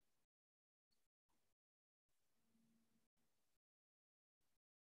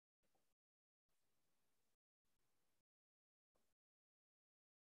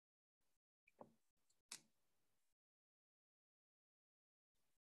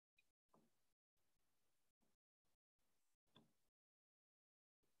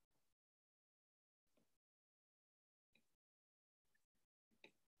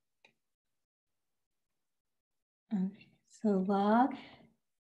 Okay, so log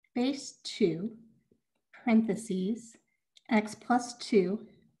base 2, parentheses, x plus 2,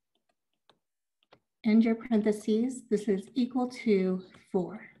 end your parentheses, this is equal to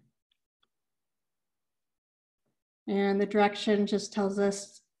 4. And the direction just tells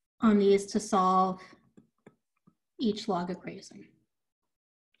us on these to solve each log equation.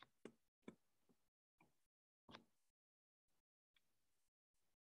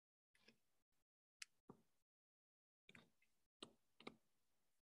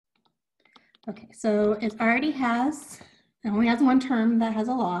 Okay, so it only has one term that has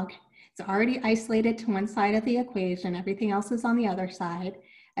a log. It's already isolated to one side of the equation. Everything else is on the other side.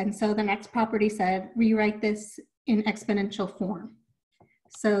 And so the next property said, rewrite this in exponential form.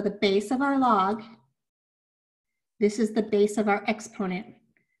 So the base of our log, this is the base of our exponent.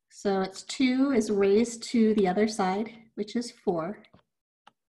 So it's 2 is raised to the other side, which is 4.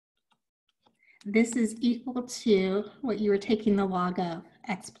 This is equal to what you were taking the log of,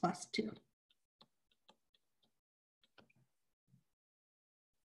 x plus 2.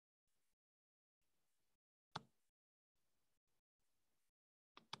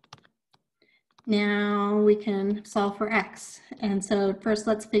 Now we can solve for x. And so first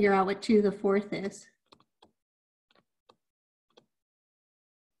let's figure out what 2 to the 4th is.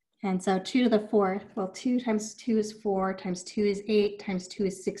 And so 2 to the 4th, well, 2 times 2 is 4, times 2 is 8, times 2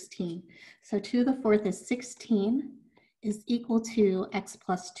 is 16. So 2 to the 4th is 16 is equal to x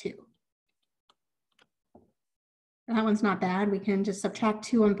plus 2. That one's not bad. We can just subtract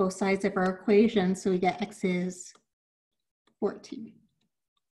 2 on both sides of our equation, so we get x is 14.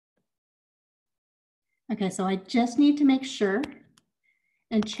 Okay, so I just need to make sure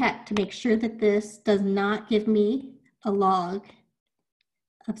and check to make sure that this does not give me a log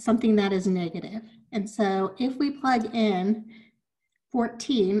of something that is negative. And so if we plug in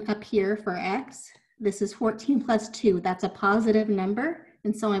 14 up here for x, this is 14 plus 2. That's a positive number,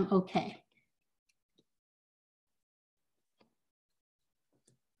 and so I'm okay.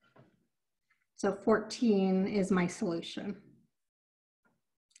 So 14 is my solution.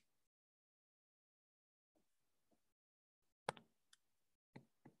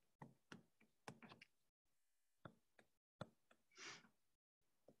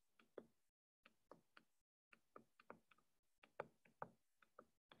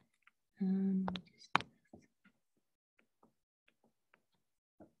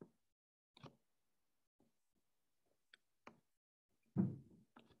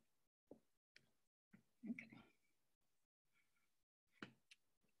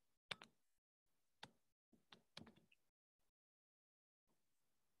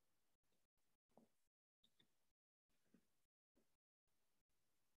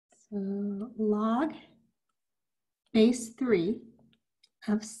 So log base 3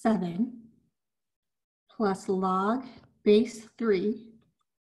 of 7 plus log base 3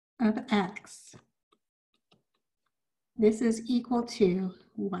 of x. This is equal to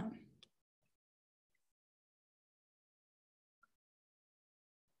 1.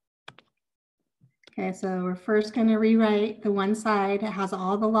 Okay, so we're first going to rewrite the one side. It has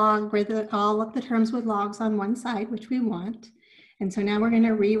all of the terms with logs on one side, which we want. And so now we're going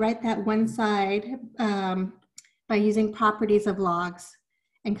to rewrite that one side by using properties of logs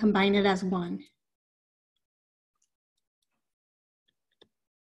and combine it as 1.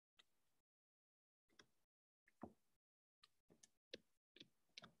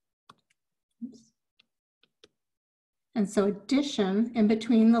 And so addition in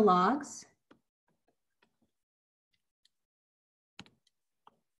between the logs,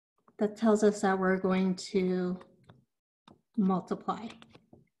 that tells us that we're going to multiply.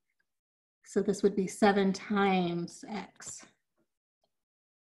 So this would be 7 times x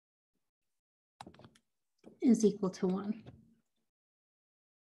is equal to 1.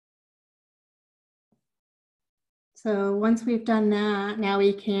 So once we've done that, now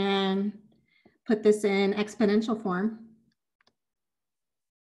we can put this in exponential form.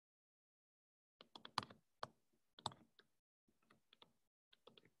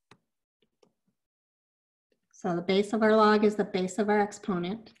 So the base of our log is the base of our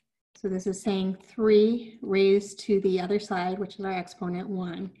exponent. So this is saying 3 raised to the other side, which is our exponent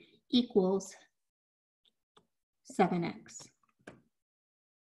 1, equals 7x.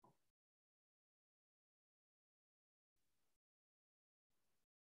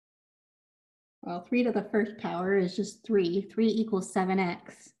 Well, 3 to the first power is just 3. 3 equals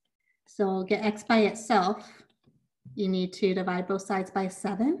 7x. So to get x by itself, you need to divide both sides by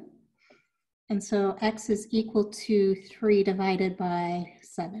 7. And so x is equal to 3 divided by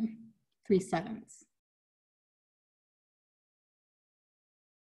 7, 3/7.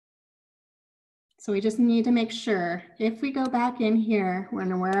 So we just need to make sure, if we go back in here,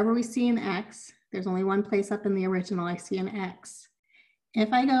 wherever we see an x, there's only one place up in the original I see an x.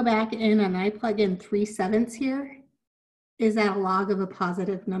 If I go back in and I plug in 3/7 here, is that a log of a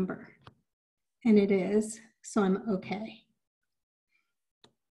positive number? And it is, so I'm okay.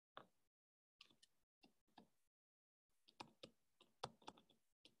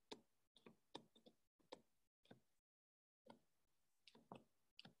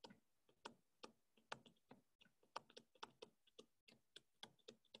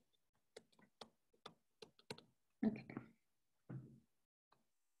 Okay.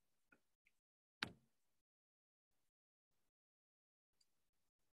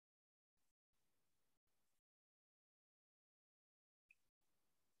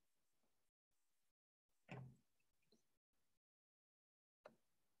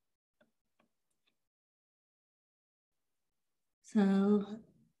 So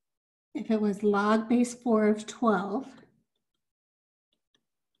if it was log base 4 of 12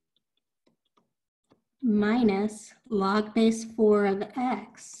 minus log base 4 of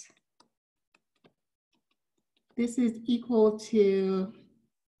x, this is equal to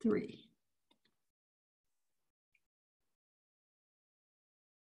 3.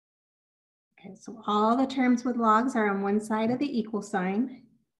 Okay, so all the terms with logs are on one side of the equal sign.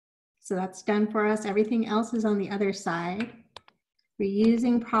 So that's done for us. Everything else is on the other side. We're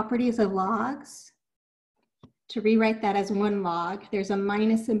using properties of logs to rewrite that as 1 log. There's a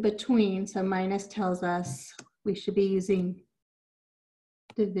minus in between, so minus tells us we should be using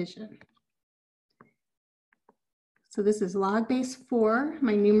division. So this is log base 4.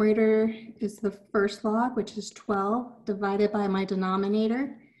 My numerator is the first log, which is 12, divided by my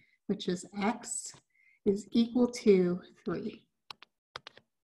denominator, which is x, is equal to 3.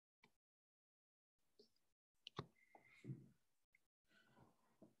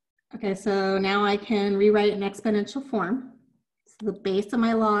 Okay, so now I can rewrite an exponential form. So the base of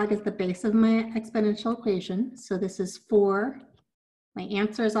my log is the base of my exponential equation. So this is 4. My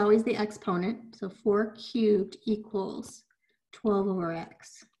answer is always the exponent. So 4 cubed equals 12 over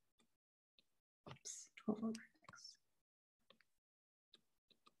x. Oops, 12 over x.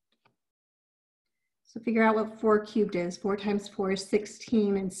 So figure out what 4 cubed is. 4 times 4 is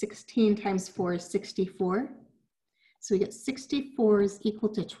 16, and 16 times 4 is 64. So we get 64 is equal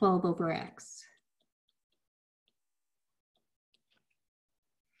to 12 over x.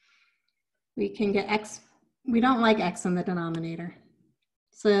 We can get x, we don't like x in the denominator.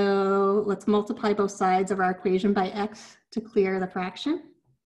 So let's multiply both sides of our equation by x to clear the fraction.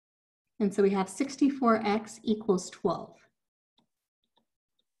 And so we have 64x equals 12.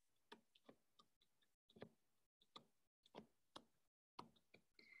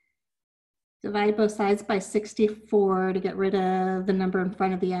 Divide both sides by 64 to get rid of the number in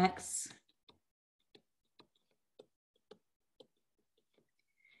front of the x.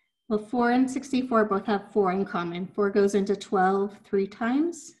 Well, 4 and 64 both have 4 in common. 4 goes into 12 3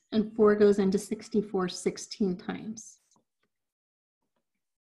 times, and 4 goes into 64 16 times.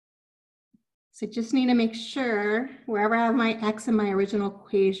 So just need to make sure wherever I have my x in my original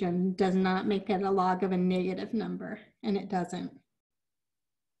equation does not make it a log of a negative number, and it doesn't.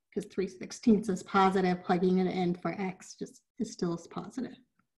 Because 3/16 is positive, plugging it in for x just is still positive.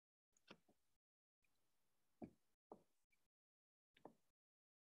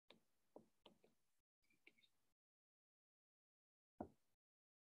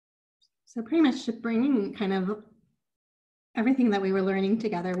 So pretty much just bringing kind of everything that we were learning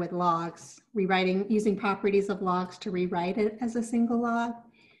together with logs, rewriting, using properties of logs to rewrite it as a single log,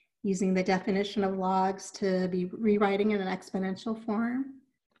 using the definition of logs to be rewriting in an exponential form,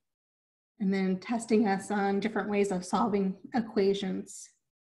 and then testing us on different ways of solving equations.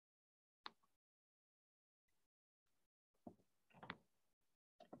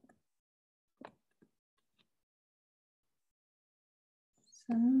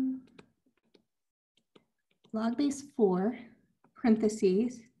 So log base 4,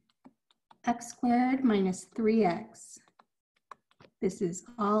 parentheses, x squared minus 3x. This is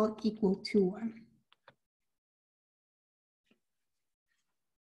all equal to 1.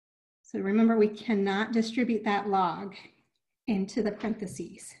 So remember, we cannot distribute that log into the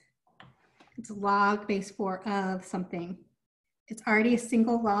parentheses. It's log base 4 of something. It's already a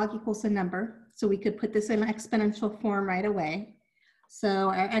single log equals a number, so we could put this in exponential form right away. So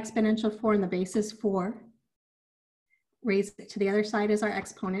our exponential form, the base is 4. Raise it to the other side as our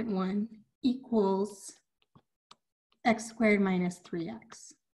exponent, 1, equals x squared minus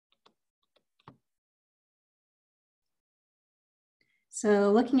 3x.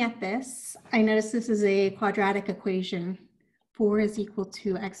 So looking at this, I notice this is a quadratic equation. 4 is equal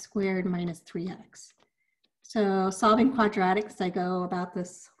to x squared minus 3x. So solving quadratics, I go about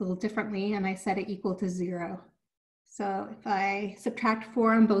this a little differently, and I set it equal to 0. So if I subtract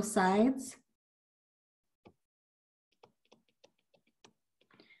 4 on both sides,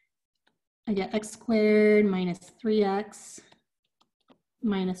 I get x squared minus 3x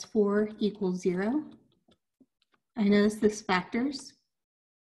minus 4 equals 0. I notice this factors.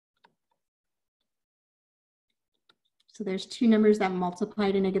 So there's two numbers that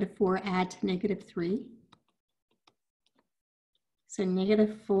multiply to -4, add to -3. So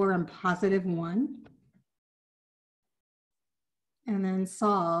 -4 and +1. And then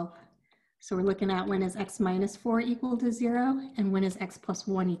solve. So we're looking at when is x minus 4 equal to 0 and when is x plus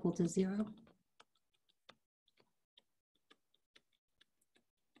 1 equal to 0.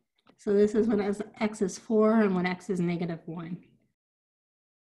 So this is when x is 4 and when x is -1.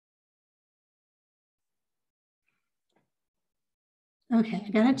 Okay, I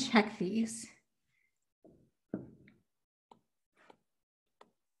gotta check these.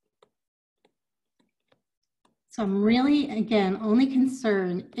 So I'm really, again, only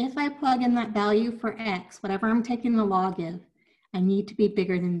concerned if I plug in that value for x, whatever I'm taking the log in, I need to be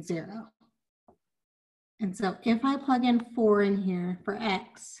bigger than 0. And so if I plug in 4 in here for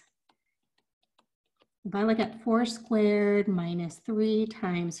x, if I look at 4 squared minus 3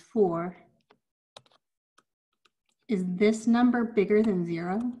 times 4, is this number bigger than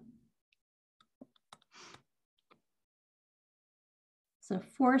 0? So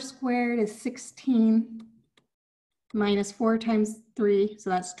 4 squared is 16 minus 4 times 3, so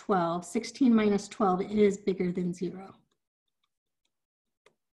that's 12. 16 minus 12 is bigger than 0.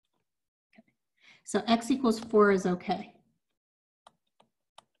 Okay. So x equals 4 is okay.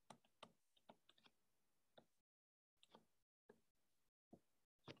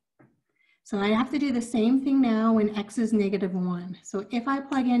 So I have to do the same thing now when x is -1. So if I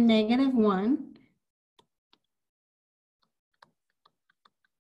plug in -1,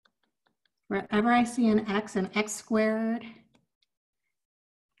 wherever I see an x squared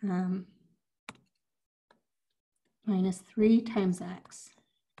minus 3 times x,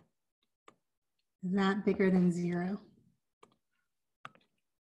 is that bigger than 0?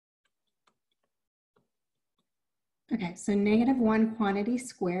 Okay, so -1 quantity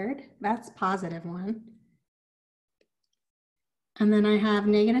squared, that's +1. And then I have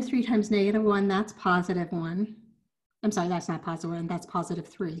 -3 times -1, that's +1. I'm sorry, that's not +1, that's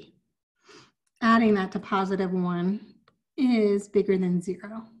 +3. Adding that to +1 is bigger than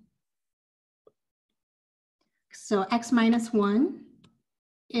 0. So x minus 1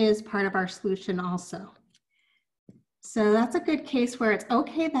 is part of our solution also. So that's a good case where it's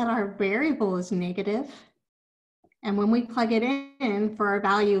okay that our variable is negative. And when we plug it in for our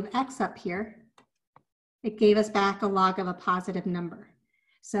value of x up here, it gave us back a log of a positive number.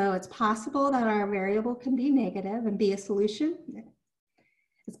 So it's possible that our variable can be negative and be a solution.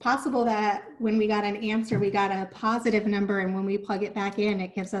 It's possible that when we got an answer, we got a positive number, and when we plug it back in,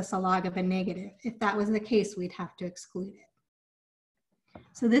 it gives us a log of a negative. If that was the case, we'd have to exclude it.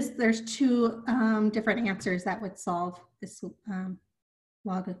 So there's two different answers that would solve this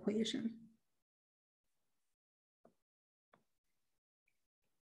log equation.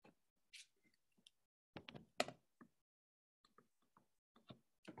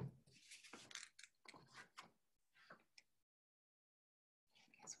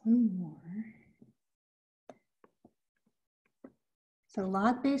 One more. So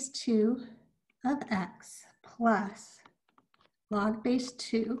log base 2 of x plus log base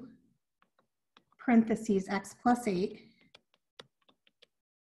 2 parentheses x plus 8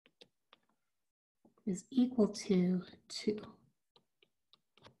 is equal to 2.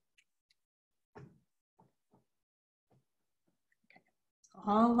 So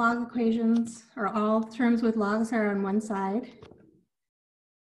all log equations, or all terms with logs, are on one side.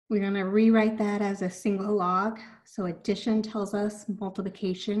 We're going to rewrite that as a single log. So addition tells us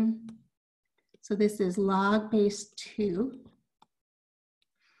multiplication. So this is log base 2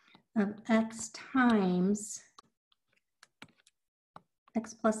 of x times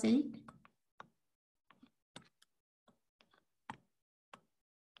x plus 8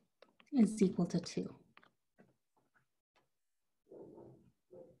 is equal to 2.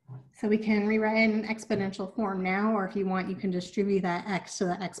 So we can rewrite it in exponential form now, or if you want, you can distribute that x to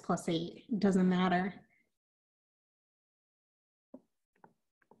the x plus 8. It doesn't matter.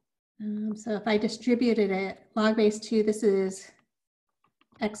 So if I distributed it, log base 2, this is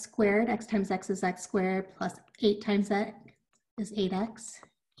x squared, x times x is x squared, plus 8 times x is 8x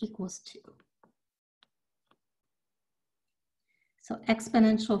equals 2. So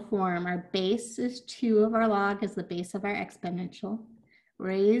exponential form, our base is 2 of our log is the base of our exponential.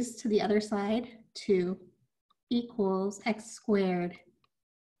 Raised to the other side, 2 equals x squared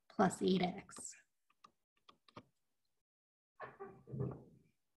plus 8x.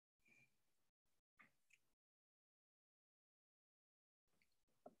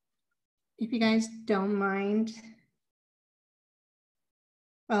 If you guys don't mind,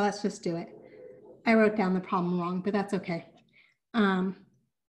 well, let's just do it. I wrote down the problem wrong, but that's okay.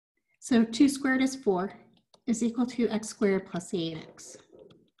 So 2 squared is 4 is equal to x squared plus 8x.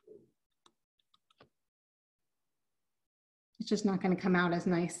 It's just not going to come out as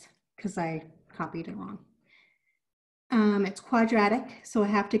nice because I copied it wrong. It's quadratic, so I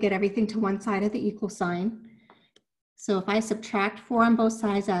have to get everything to one side of the equal sign. So if I subtract 4 on both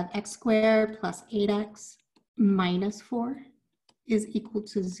sides, I have x squared plus 8x minus 4 is equal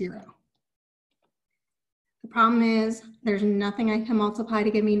to 0. The problem is there's nothing I can multiply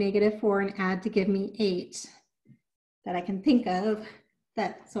to give me -4 and add to give me 8 that I can think of,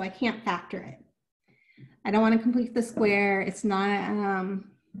 so I can't factor it. I don't want to complete the square. It's not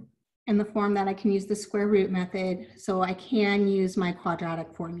in the form that I can use the square root method, so I can use my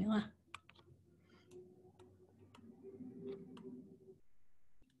quadratic formula.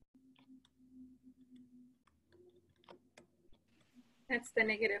 That's the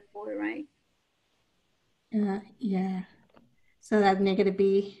 -4, right? Yeah, so that's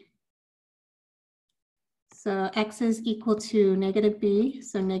 -b. So x is equal to -b,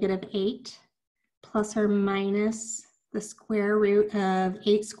 so -8 plus or minus the square root of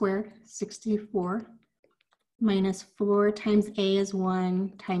 8 squared, 64, minus 4 times a is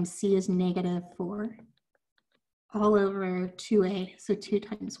 1 times c is -4, all over 2a, so 2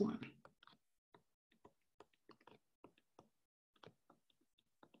 times 1.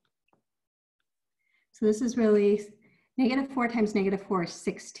 So this is really Negative 4 times negative 4 is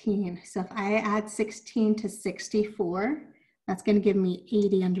 16. So if I add 16 to 64, that's going to give me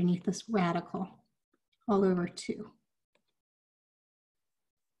 80 underneath this radical, all over 2.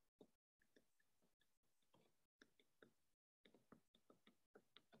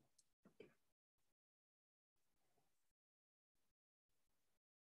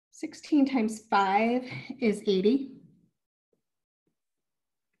 Sixteen times 5 is 80.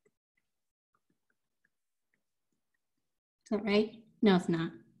 Is that right? No, it's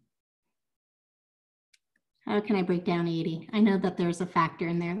not. How can I break down 80? I know that there's a factor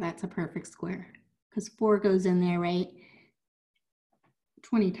in there that's a perfect square because 4 goes in there, right?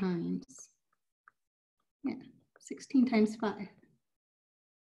 20 times. Yeah, 16 times 5.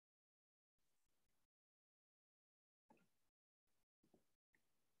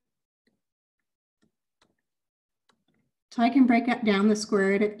 So I can break down the square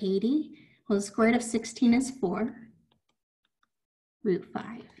root of 80. Well, the square root of 16 is 4. Root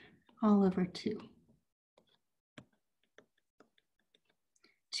 5, all over 2.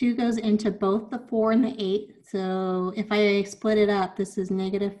 2 goes into both the 4 and the 8. So if I split it up, this is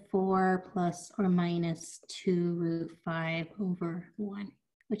negative 4 plus or minus 2 root 5 over 1,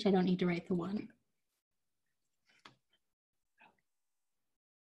 which I don't need to write the 1.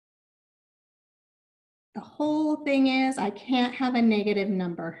 The whole thing is I can't have a negative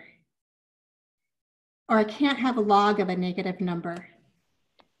number, or I can't have a log of a negative number.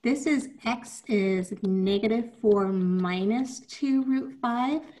 This is x is negative 4 minus 2 root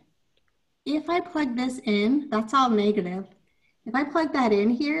 5. If I plug this in, that's all negative. If I plug that in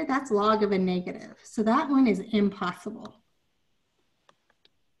here, that's log of a negative. So that one is impossible.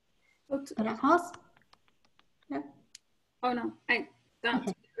 Oops. But I also, yeah. Oh no, I don't Okay.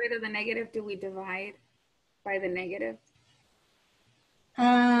 get rid of the negative. Do we divide by the negative?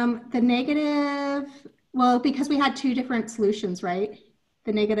 The negative, well, because we had 2 different solutions, right?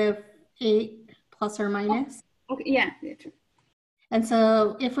 The negative 8 plus or minus. Okay, yeah, true. And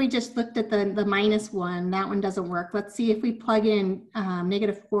so if we just looked at the minus 1, that one doesn't work. Let's see if we plug in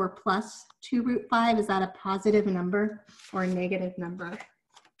negative 4 plus 2 root 5, is that a positive number or a negative number?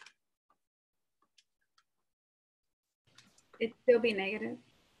 It'd still be negative.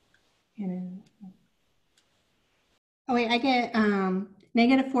 Oh wait, I get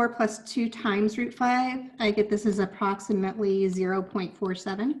negative 4 plus 2 times root 5. I get this is approximately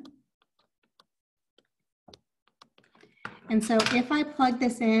 0.47. And so if I plug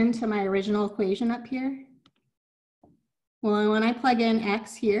this into my original equation up here, well, when I plug in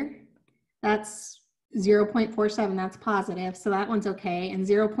x here, that's 0.47, that's positive, so that one's okay. And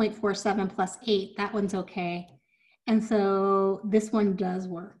 0.47 plus 8, that one's okay. And so this one does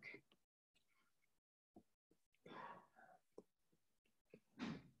work.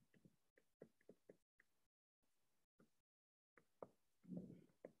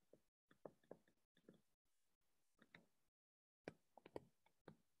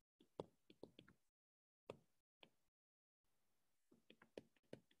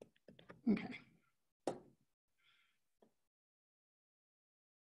 Okay.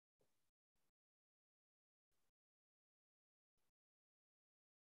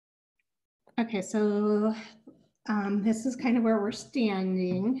 Okay, so this is kind of where we're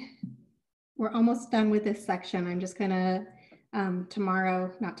standing. We're almost done with this section. I'm just gonna,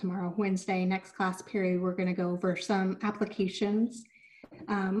 Wednesday, next class period, we're gonna go over some applications,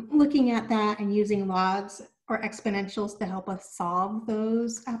 looking at that and using logs or exponentials to help us solve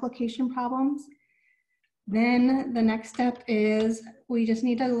those application problems. Then the next step is we just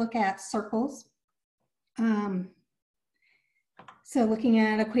need to look at circles. So looking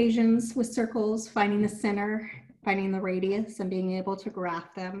at equations with circles, finding the center, finding the radius, and being able to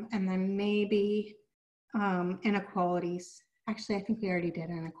graph them, and then maybe inequalities. Actually, I think we already did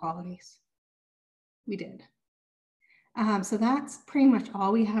inequalities. We did. So that's pretty much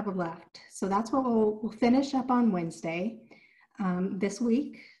all we have left. So that's what we'll finish up on Wednesday this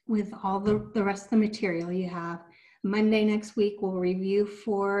week with all the rest of the material you have. Monday next week, we'll review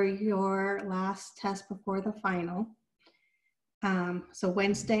for your last test before the final. So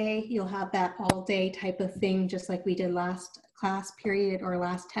Wednesday, you'll have that all day type of thing, just like we did last class period or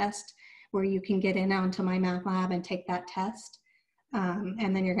last test, where you can get in onto my math lab and take that test.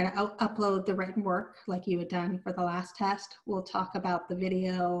 And then you're going to upload the written work like you had done for the last test. We'll talk about the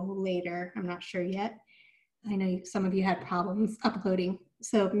video later. I'm not sure yet. I know some of you had problems uploading,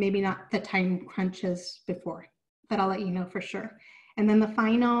 so maybe not the time crunches before, but I'll let you know for sure. And then the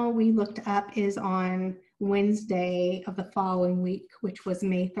final we looked up is on Wednesday of the following week, which was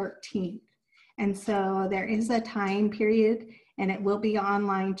May 13th. And so there is a time period, and it will be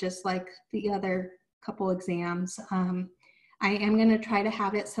online just like the other couple exams. I am going to try to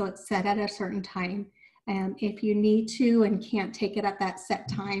have it so it's set at a certain time. If you need to and can't take it at that set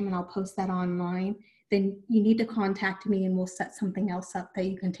time, and I'll post that online, then you need to contact me and we'll set something else up that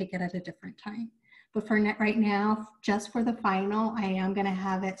you can take it at a different time. But for right now, just for the final, I am going to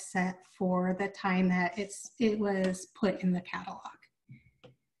have it set for the time that it was put in the catalog.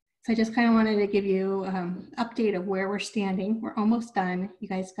 So I just kind of wanted to give you an update of where we're standing. We're almost done. You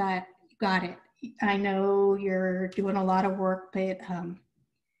guys got it. I know you're doing a lot of work, but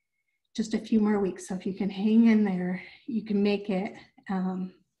just a few more weeks. So if you can hang in there, you can make it.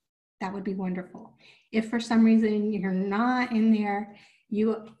 That would be wonderful. If for some reason you're not in there,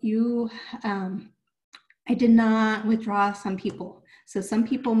 I did not withdraw some people. So some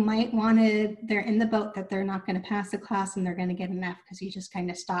people might they're in the boat that they're not going to pass the class and they're going to get an F because you just kind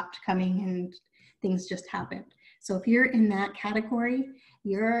of stopped coming and things just happened. So if you're in that category,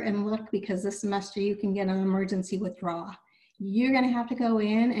 you're in luck because this semester you can get an emergency withdrawal. You're going to have to go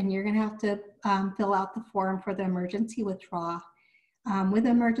in and you're going to have to fill out the form for the emergency withdrawal. With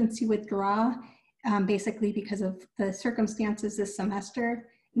emergency withdrawal, basically because of the circumstances this semester,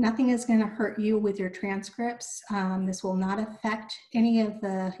 nothing is going to hurt you with your transcripts. This will not affect any of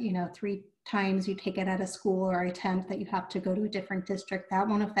the 3 times you take it at a school or attempt that you have to go to a different district. That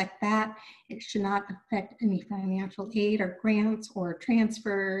won't affect that. It should not affect any financial aid or grants or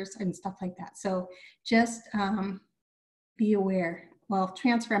transfers and stuff like that. So just be aware. Well,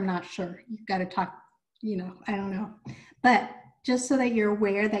 transfer, I'm not sure. You've got to talk, I don't know. But just so that you're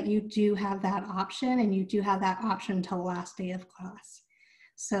aware that you do have that option, and you do have that option until the last day of class.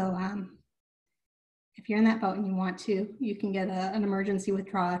 So if you're in that boat and you want to, you can get an emergency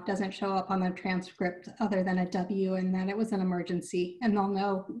withdrawal. It doesn't show up on the transcript other than a W and that it was an emergency, and they'll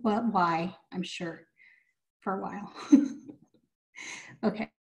know why, I'm sure, for a while. Okay,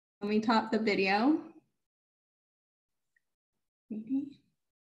 let me top the video. Maybe.